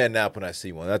to an a- old man nap when I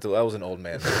see one. That was an old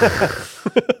man.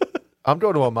 I'm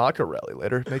going to a Maca rally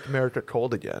later. Make America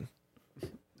cold again.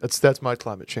 That's my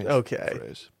climate change Okay.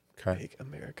 phrase. Okay, Make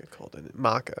America cold and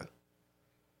maca.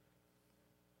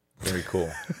 very cool.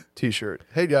 T-shirt.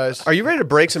 Hey guys. Are you ready to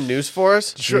break some news for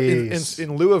us? Sure. Jeez.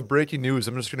 In lieu of breaking news,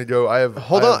 I'm just going to go.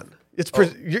 Hold on. It's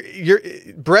you're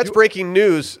Brett's breaking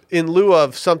news in lieu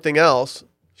of something else.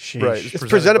 Sheesh. Right. It's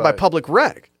presented by Public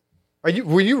Rec.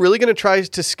 Were you really going to try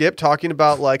to skip talking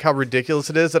about like how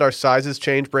ridiculous it is that our sizes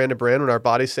change brand to brand when our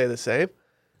bodies stay the same?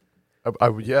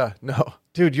 Yeah. No.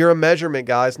 Dude, you're a measurement,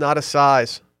 guys, not a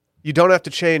size. You don't have to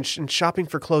change, and shopping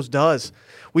for clothes does.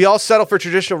 We all settle for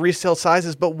traditional resale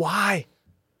sizes, but why?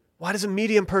 Why does a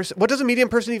medium person? What does a medium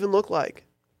person even look like?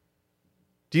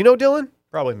 Do you know, Dylan?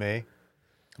 Probably me.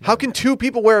 How can two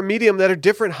people wear a medium that are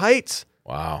different heights?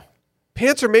 Wow.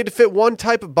 Pants are made to fit one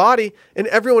type of body, and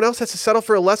everyone else has to settle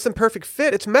for a less than perfect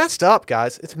fit. It's messed up,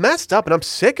 guys. It's messed up, and I'm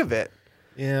sick of it.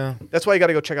 Yeah. That's why you got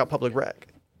to go check out Public Rec.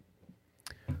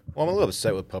 Well, I'm a little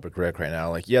upset with Public Rec right now.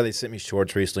 Like, yeah, they sent me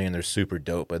shorts recently, and they're super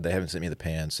dope, but they haven't sent me the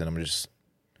pants, and I'm just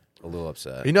a little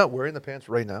upset. Are you not wearing the pants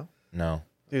right now? No.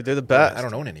 Dude, they're the best. I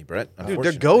don't own any, Brett. Dude,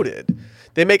 they're unfortunately. goated.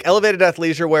 They make elevated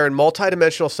athleisure wear in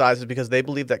multi-dimensional sizes because they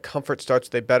believe that comfort starts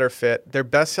with a better fit. Their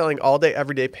best-selling all-day,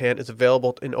 everyday pant is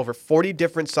available in over 40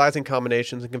 different sizing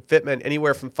combinations and can fit men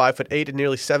anywhere from 5'8" to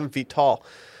nearly 7 feet tall.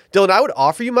 Dylan, I would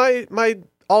offer you my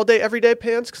all-day, everyday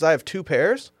pants because I have 2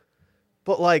 pairs,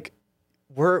 but like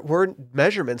we're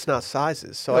measurements, not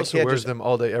sizes. So He I also can't wears just. them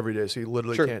all day, every day, so you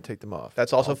literally Sure. can't take them off.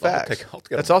 That's also facts. I'll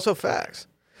get That's them. also facts.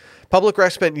 Public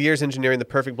Rec spent years engineering the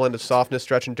perfect blend of softness,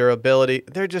 stretch, and durability.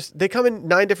 They come in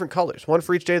 9 different colors, one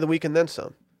for each day of the week and then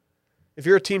some. If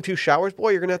you're a Team 2 showers boy,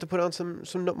 you're going to have to put on some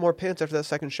more pants after that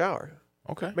second shower.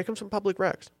 Okay. Make them some Public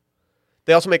Recs.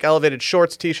 They also make elevated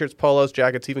shorts, t-shirts, polos,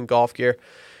 jackets, even golf gear.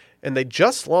 And they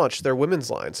just launched their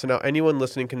women's line, so now anyone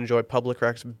listening can enjoy Public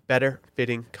Rec's better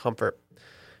fitting comfort.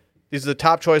 These are the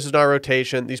top choices in our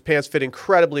rotation. These pants fit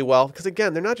incredibly well because,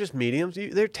 again, they're not just mediums.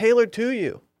 They're tailored to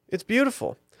you. It's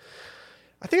beautiful.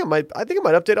 I think I might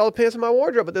update all the pants in my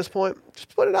wardrobe at this point.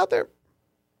 Just put it out there.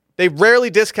 They rarely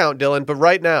discount, Dylan, but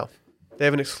right now they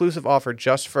have an exclusive offer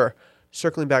just for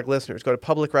Circling Back listeners. Go to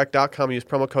publicrec.com and use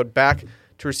promo code BACK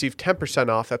to receive 10%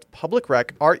 off. That's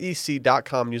publicrec,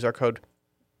 REC.com, and use our code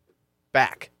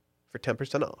BACK for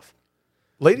 10% off.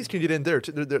 Ladies can get in there.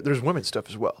 Too. There's women's stuff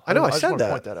as well. I know, I just said wanna that.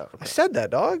 Point that out. I said that,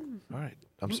 dog. All right.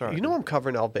 I'm sorry. You know I'm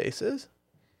covering all bases.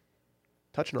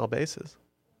 Touching all bases.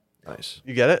 Nice.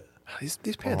 You get it?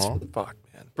 These pants. Uh-huh. Fuck,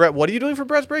 man. man. Brett, what are you doing for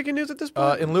Brett's breaking news at this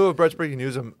point? In lieu of Brett's breaking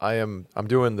news, I'm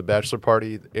doing the bachelor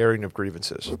party airing of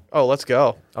grievances. Oh, let's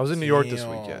go. I was in New York this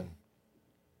Damn. weekend.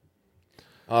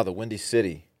 Oh, the Windy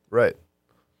City. Right.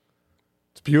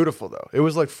 It's beautiful though. It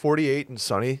was like 48 and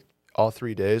sunny all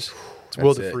 3 days. It's That's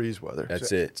will to it. freeze weather.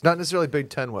 That's it. It's not necessarily Big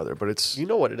Ten weather, but it's You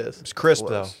know what it is. It's crisp,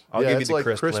 though. close. I'll Yeah, give you it's the like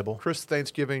crisp label. Chris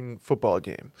Thanksgiving football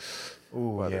game.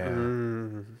 Ooh, yeah.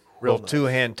 Mm. Real nice.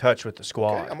 two-hand touch with the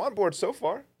squad. Okay, I'm on board so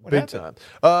far. What Big happened?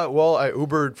 time. Well, I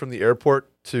Ubered from the airport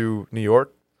to New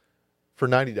York for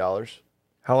 $90,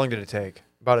 How long did it take?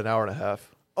 about an hour and a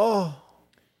half. Oh.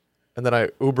 And then I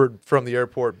Ubered from the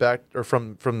airport back, or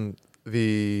from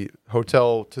the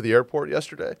hotel to the airport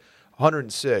yesterday,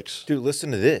 106. Dude,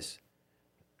 listen to this.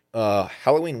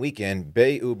 Halloween weekend,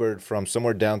 Bay Ubered from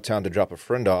somewhere downtown to drop a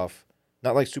friend off,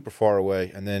 not like super far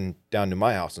away, and then down to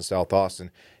my house in South Austin.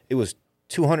 It was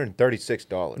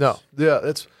 $236. No, yeah,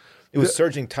 that's It was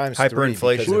surging times Hyperinflation,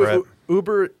 3 because right?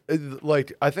 Uber.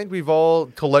 Like, I think we've all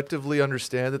collectively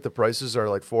understand that the prices are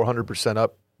like 400%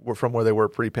 up from where they were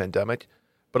pre-pandemic.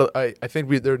 But I think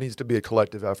there needs to be a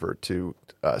collective effort to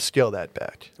scale that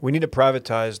back. We need to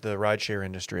privatize the rideshare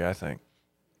industry, I think.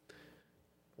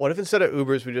 What if instead of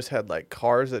Ubers, we just had like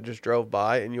cars that just drove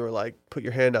by and you were like, put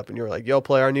your hand up and you were like, yo,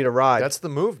 player, I need a ride. That's the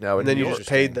move now. and then in you New just York.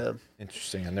 paid them.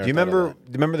 Interesting. I Do never you thought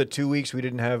of remember the 2 weeks we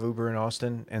didn't have Uber in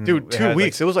Austin? And Dude, we 2 had,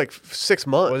 weeks. It was like 6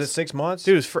 months. Was it 6 months?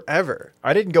 Dude, it was forever.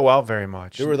 I didn't go out very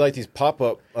much. There were like these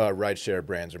pop-up rideshare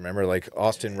brands, remember? Like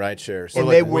Austin Rideshare. Or And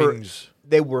like they were- Wings,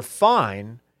 they were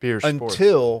fine beer sports.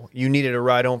 until you needed a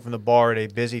ride home from the bar at a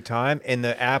busy time and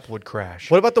the app would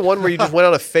crash. What about the one where you just went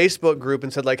on a Facebook group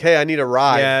and said like, hey, I need a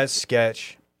ride? Yeah, it's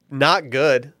sketch. Not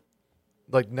good.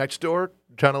 like next door,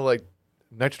 trying to like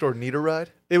next door need a ride.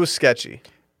 It was sketchy.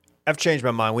 I've changed my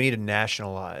mind. We need to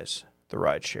nationalize the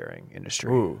ride sharing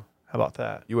industry. Ooh. How about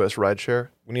that? U.S. rideshare.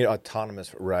 We need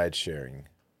autonomous ride sharing.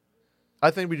 I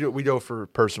think we go for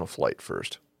personal flight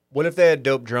first. What if they had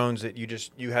dope drones that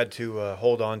you had to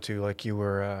hold on to like you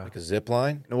were Like a zip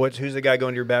line? who's the guy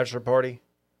going to your bachelor party?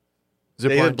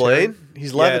 David Blaine?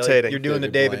 He's Yeah, like, levitating. you're doing David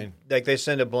the David Blaine. like they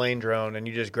send a Blaine drone and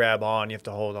you just grab on, you have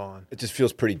to hold on. It just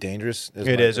feels pretty dangerous.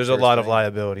 It is. There's a lot of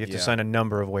liability. You have Yeah. to sign a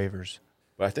number of waivers.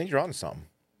 But I think you're on something.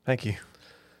 Thank you.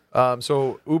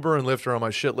 So Uber and Lyft are on my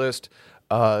shit list.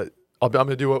 I'm going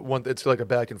to do one. It's like a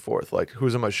back and forth. Like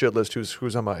who's on my shit list?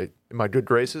 Who's on in my good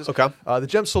graces? Okay. The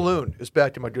Gem Saloon is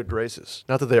back in my good graces.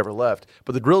 Not that they ever left,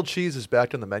 but the grilled cheese is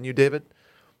back on the menu. David,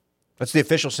 That's the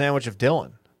official sandwich of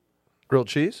Dylan. grilled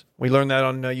cheese? We learned that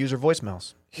on user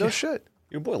voicemails. No shit.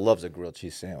 Your boy loves a grilled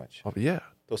cheese sandwich. Oh yeah.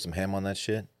 Throw some ham on that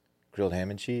shit. Grilled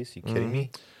ham and cheese. You kidding me?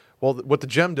 Well, what the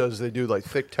Gem does, they do like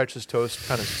thick Texas toast,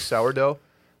 kind of sourdough,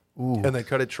 and they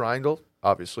cut it triangle,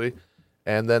 obviously,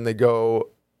 and then they go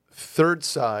third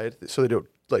side. So they do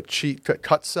like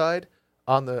cut side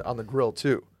on the grill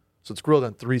too. So it's grilled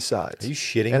on three sides. Are you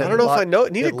shitting And me? I don't know if I know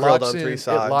it needed grilled locks on three It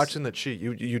sides. locks in the cheese.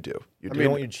 You do. You I do. mean,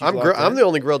 want your cheese I'm, locked I'm in? the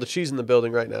only grilled cheese in the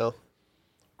building right now.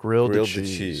 grilled Grilled the the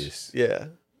cheese. cheese. Yeah.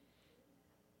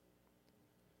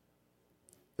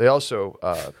 They also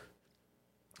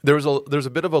there's a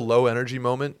bit of a low energy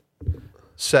moment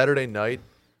Saturday night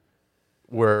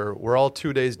where we're all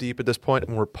 2 days deep at this point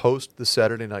and we're post the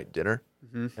Saturday night dinner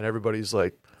and everybody's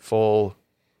like full,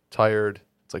 tired.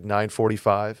 It's like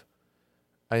 9:45.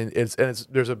 And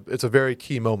it's a very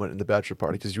key moment in the bachelor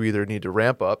party because you either need to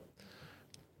ramp up,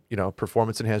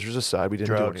 performance enhancers aside, we didn't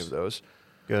do Drugs. any of those,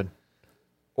 Good.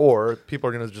 or people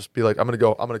are gonna just be like, I'm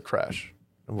gonna crash,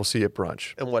 and we'll see you at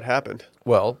brunch. And what happened?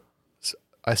 Well,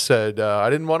 I said I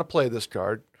didn't want to play this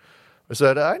card. I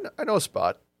said I know a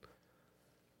spot.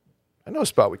 I know a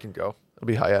spot we can go. It'll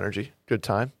be high energy, good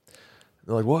time. And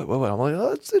they're like, what? I'm like,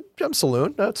 oh, it's a Gem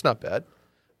Saloon. No, it's not bad.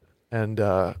 And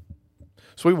so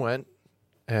we went,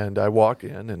 and I walk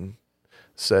in and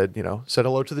said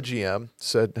hello to the GM,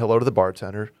 said hello to the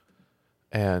bartender,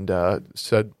 and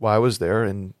said why I was there.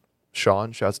 And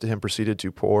Sean, shouts to him, proceeded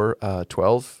to pour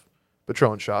 12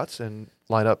 Patron shots and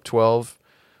line up 12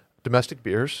 domestic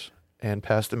beers and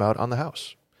pass them out on the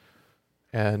house.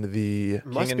 And the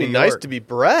Must of be New nice York. to be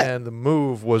Brett. and the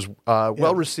move was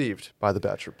well received by the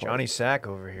bachelor party. Johnny Sack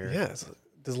over here. Yeah.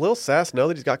 Does Lil Sass know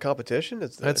that he's got competition?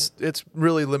 It's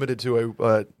really limited to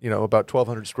about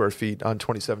 1,200 square feet on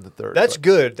 27th and 3rd. That's but-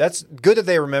 good. That's good that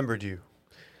they remembered you.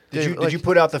 Yeah, Did you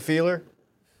put out the feeler?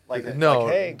 No,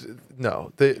 Like, hey.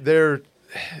 no. They're.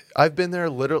 I've been there.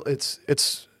 Literally,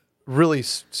 it's really.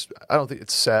 I don't think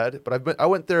it's sad, but I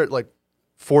went there like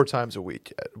 4 times a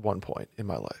week at one point in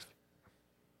my life,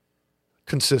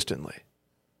 consistently,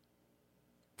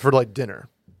 for like dinner,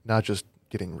 not just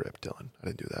getting ripped. Dylan, I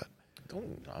didn't do that.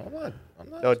 I'm not.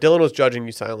 No, Dylan was judging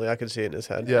you silently. I could see it in his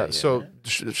head. Yeah. So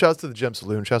shouts to the Gem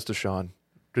Saloon. Shouts to Sean.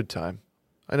 Good time.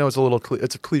 I know it's a little.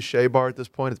 It's a cliche bar at this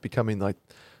point. It's becoming like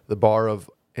the bar of.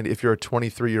 And if you're a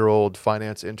 23-year-old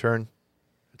finance intern,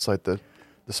 it's like the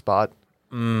spot.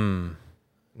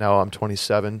 Now I'm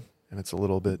 27, and it's a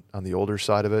little bit on the older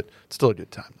side of it. It's still a good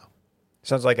time though.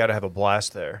 Sounds like I'd have a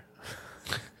blast there.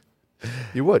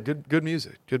 You would. Good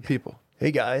music. Good people.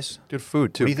 Hey guys, Good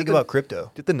food too. what do you think about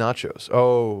crypto? Get the nachos.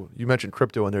 Oh, you mentioned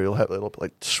crypto in there. It'll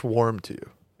like swarm to you.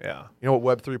 Yeah. You know what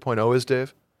Web 3.0 is,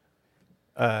 Dave?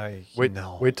 Wait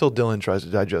till Dylan tries to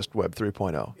digest Web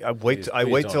 3.0. I wait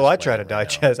Please till don't I try to explain it right now.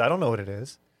 digest. I don't know what it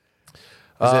is.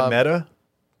 Is it meta?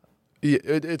 Yeah,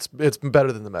 it's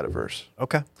better than the metaverse.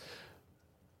 Okay.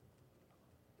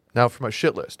 Now for my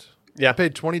shit list. Yeah. I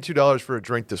paid $22 for a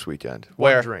drink this weekend.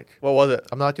 Where? One drink. What was it?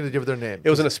 I'm not going to give their name. It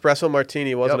was an espresso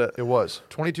martini, wasn't Yep, it? It was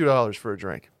 $22 for a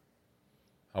drink.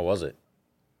 How was it?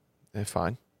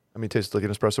 Fine. I mean, it tastes like an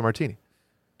espresso martini.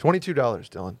 $22,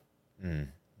 Dylan.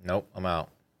 Nope, I'm out.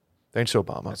 Thanks,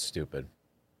 Obama. That's stupid.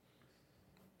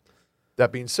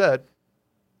 That being said,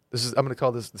 I'm going to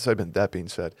call this the segment. That being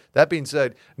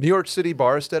said, New York City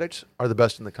bar aesthetics are the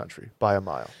best in the country by a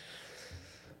mile.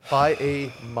 By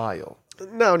a mile.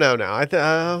 No.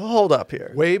 Hold up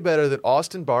here. Way better than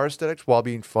Austin bar aesthetics while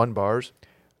being fun bars.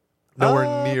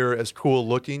 Nowhere near as cool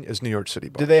looking as New York City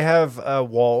bars. Do they have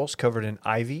walls covered in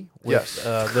ivy with Yes.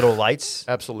 little lights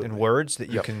Absolutely. and words that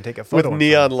you Yep. can take a With photo in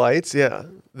neon front of? lights, yeah.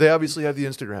 They obviously have the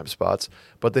Instagram spots,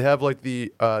 but they have like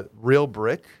the real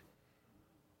brick,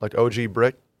 like OG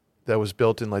brick that was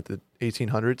built in like the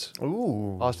 1800s.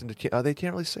 Ooh. Austin, they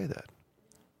can't really say that.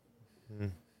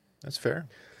 That's fair.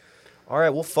 All right,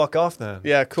 we'll fuck off then.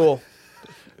 Yeah, cool.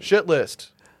 Shit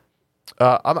list.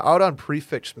 I'm out on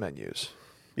prefix menus.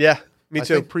 Yeah, me I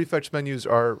too. think prefix menus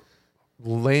are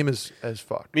lame as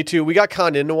fuck. Me too. We got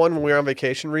conned into one when we were on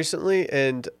vacation recently,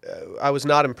 and I was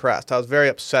not impressed. I was very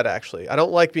upset, actually. I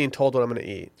don't like being told what I'm going to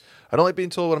eat. I don't like being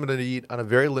told what I'm going to eat on a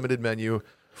very limited menu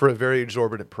for a very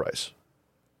exorbitant price.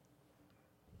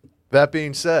 That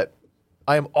being said,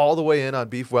 I am all the way in on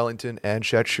beef Wellington and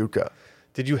shakshuka.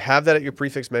 Did you have that at your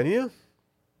prefix menu?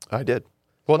 I did.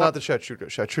 Well, not the shakshuka.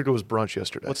 Shakshuka was brunch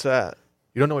yesterday. What's that?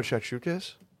 You don't know what shakshuka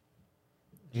is?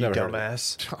 You Never heard of it.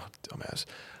 dumbass. Oh, dumbass.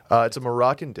 It's a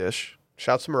Moroccan dish,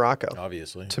 Shouts to Morocco.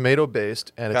 Obviously. tomato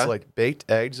based, and it's Okay. like baked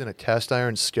eggs in a cast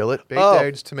iron skillet. Baked Oh.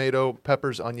 eggs, tomato,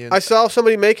 peppers, onions. I saw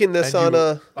somebody making this And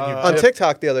on you dip-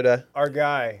 TikTok the other day. Our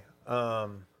guy,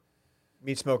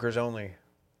 meat smokers only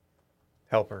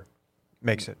helper,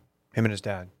 makes it. Him and his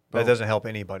dad. That Oh. doesn't help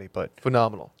anybody, but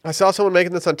Phenomenal. I saw someone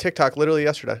making this on TikTok literally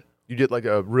yesterday. You get like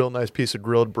a real nice piece of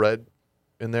grilled bread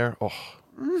in there. Oh,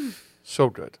 so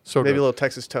good. So Maybe good. a little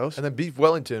Texas toast. And then beef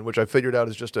Wellington, which I figured out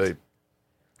is just a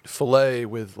filet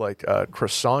with like a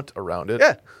croissant around it.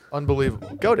 Yeah. Unbelievable.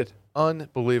 Goated.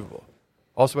 Unbelievable.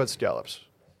 Also had scallops.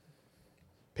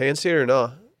 Fancy or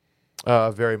no?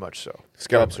 Very much so.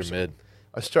 Scallops are mid.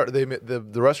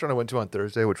 The restaurant I went to on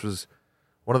Thursday, which was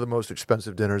one of the most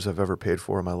expensive dinners I've ever paid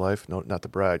for in my life. No, not to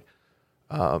brag.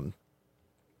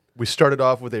 We started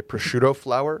off with a prosciutto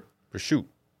flour Prosciutto.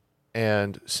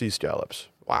 and sea scallops.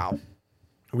 Wow.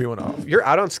 We went off. You're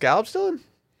out on scallops, Dylan?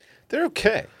 They're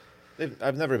okay.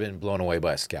 I've never been blown away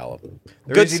by a scallop.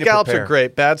 they're Good easy to scallops are prepare.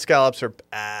 great. Bad scallops are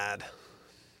bad.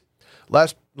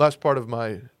 Last part of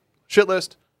my shit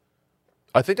list.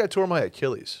 I think I tore my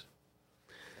Achilles.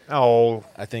 Oh,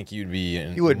 I think you'd be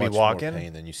in You would be much walking? more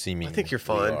pain than you see me. I think you're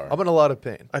fine. I'm in a lot of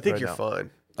pain. I think right you're now. fine.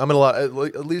 I'm in a lot. At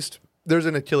least there's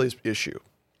an Achilles issue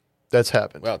that's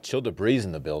happened. Well, Chill Debris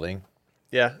in the building.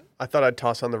 Yeah. I thought I'd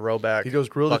toss on the row back. He goes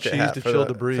grilled bucket cheese hat to for chill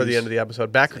the- debris for the end of the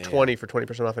episode. Back Damn. 20 for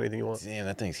 20% off anything you want. Damn,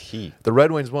 that thing's heat. The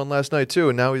Red Wings won last night too,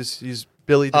 and now he's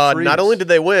Billy DeFreeze. Not only did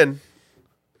they win,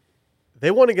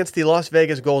 they won against the Las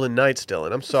Vegas Golden Knights,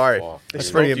 Dylan. I'm sorry. Fuck. They it's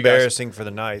smoked pretty you guys. embarrassing for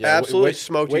the night. Yeah. Absolutely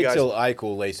smoked you wait guys. till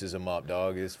Eichel laces him up,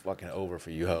 dog. It's fucking over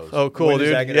for you hoes. Oh, cool, When is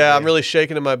that dude. gonna Yeah, be? I'm really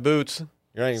shaking in my boots.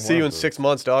 You're not even See you one in of 6 those.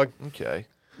 months, dog. Okay.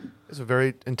 It's a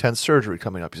very intense surgery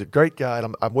coming up. He's a great guy,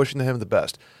 and I'm wishing him the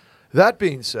best. That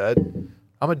being said,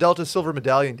 I'm a Delta Silver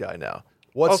Medallion guy now.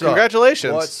 What's up?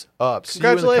 congratulations. What's up? See you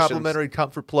in the Congratulations. complimentary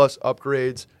Comfort Plus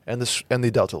upgrades and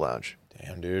the Delta Lounge.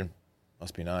 Damn, dude.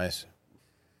 Must be nice.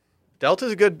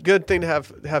 Delta's a good thing to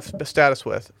have status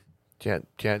with. Can't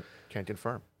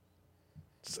confirm.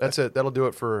 That's it. That'll do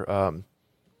it for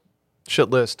shit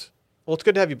list. Well, it's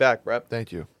good to have you back, Brett.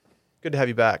 Thank you. Good to have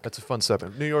you back. That's a fun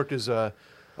segment. New York is a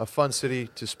fun city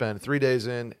to spend 3 days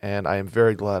in, and I am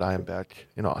very glad I am back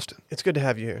in Austin. It's good to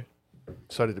have you here.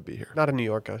 Excited to be here. Not a New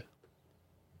York guy.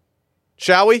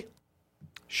 Shall we?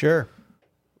 Sure.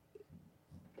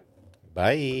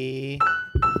 Bye.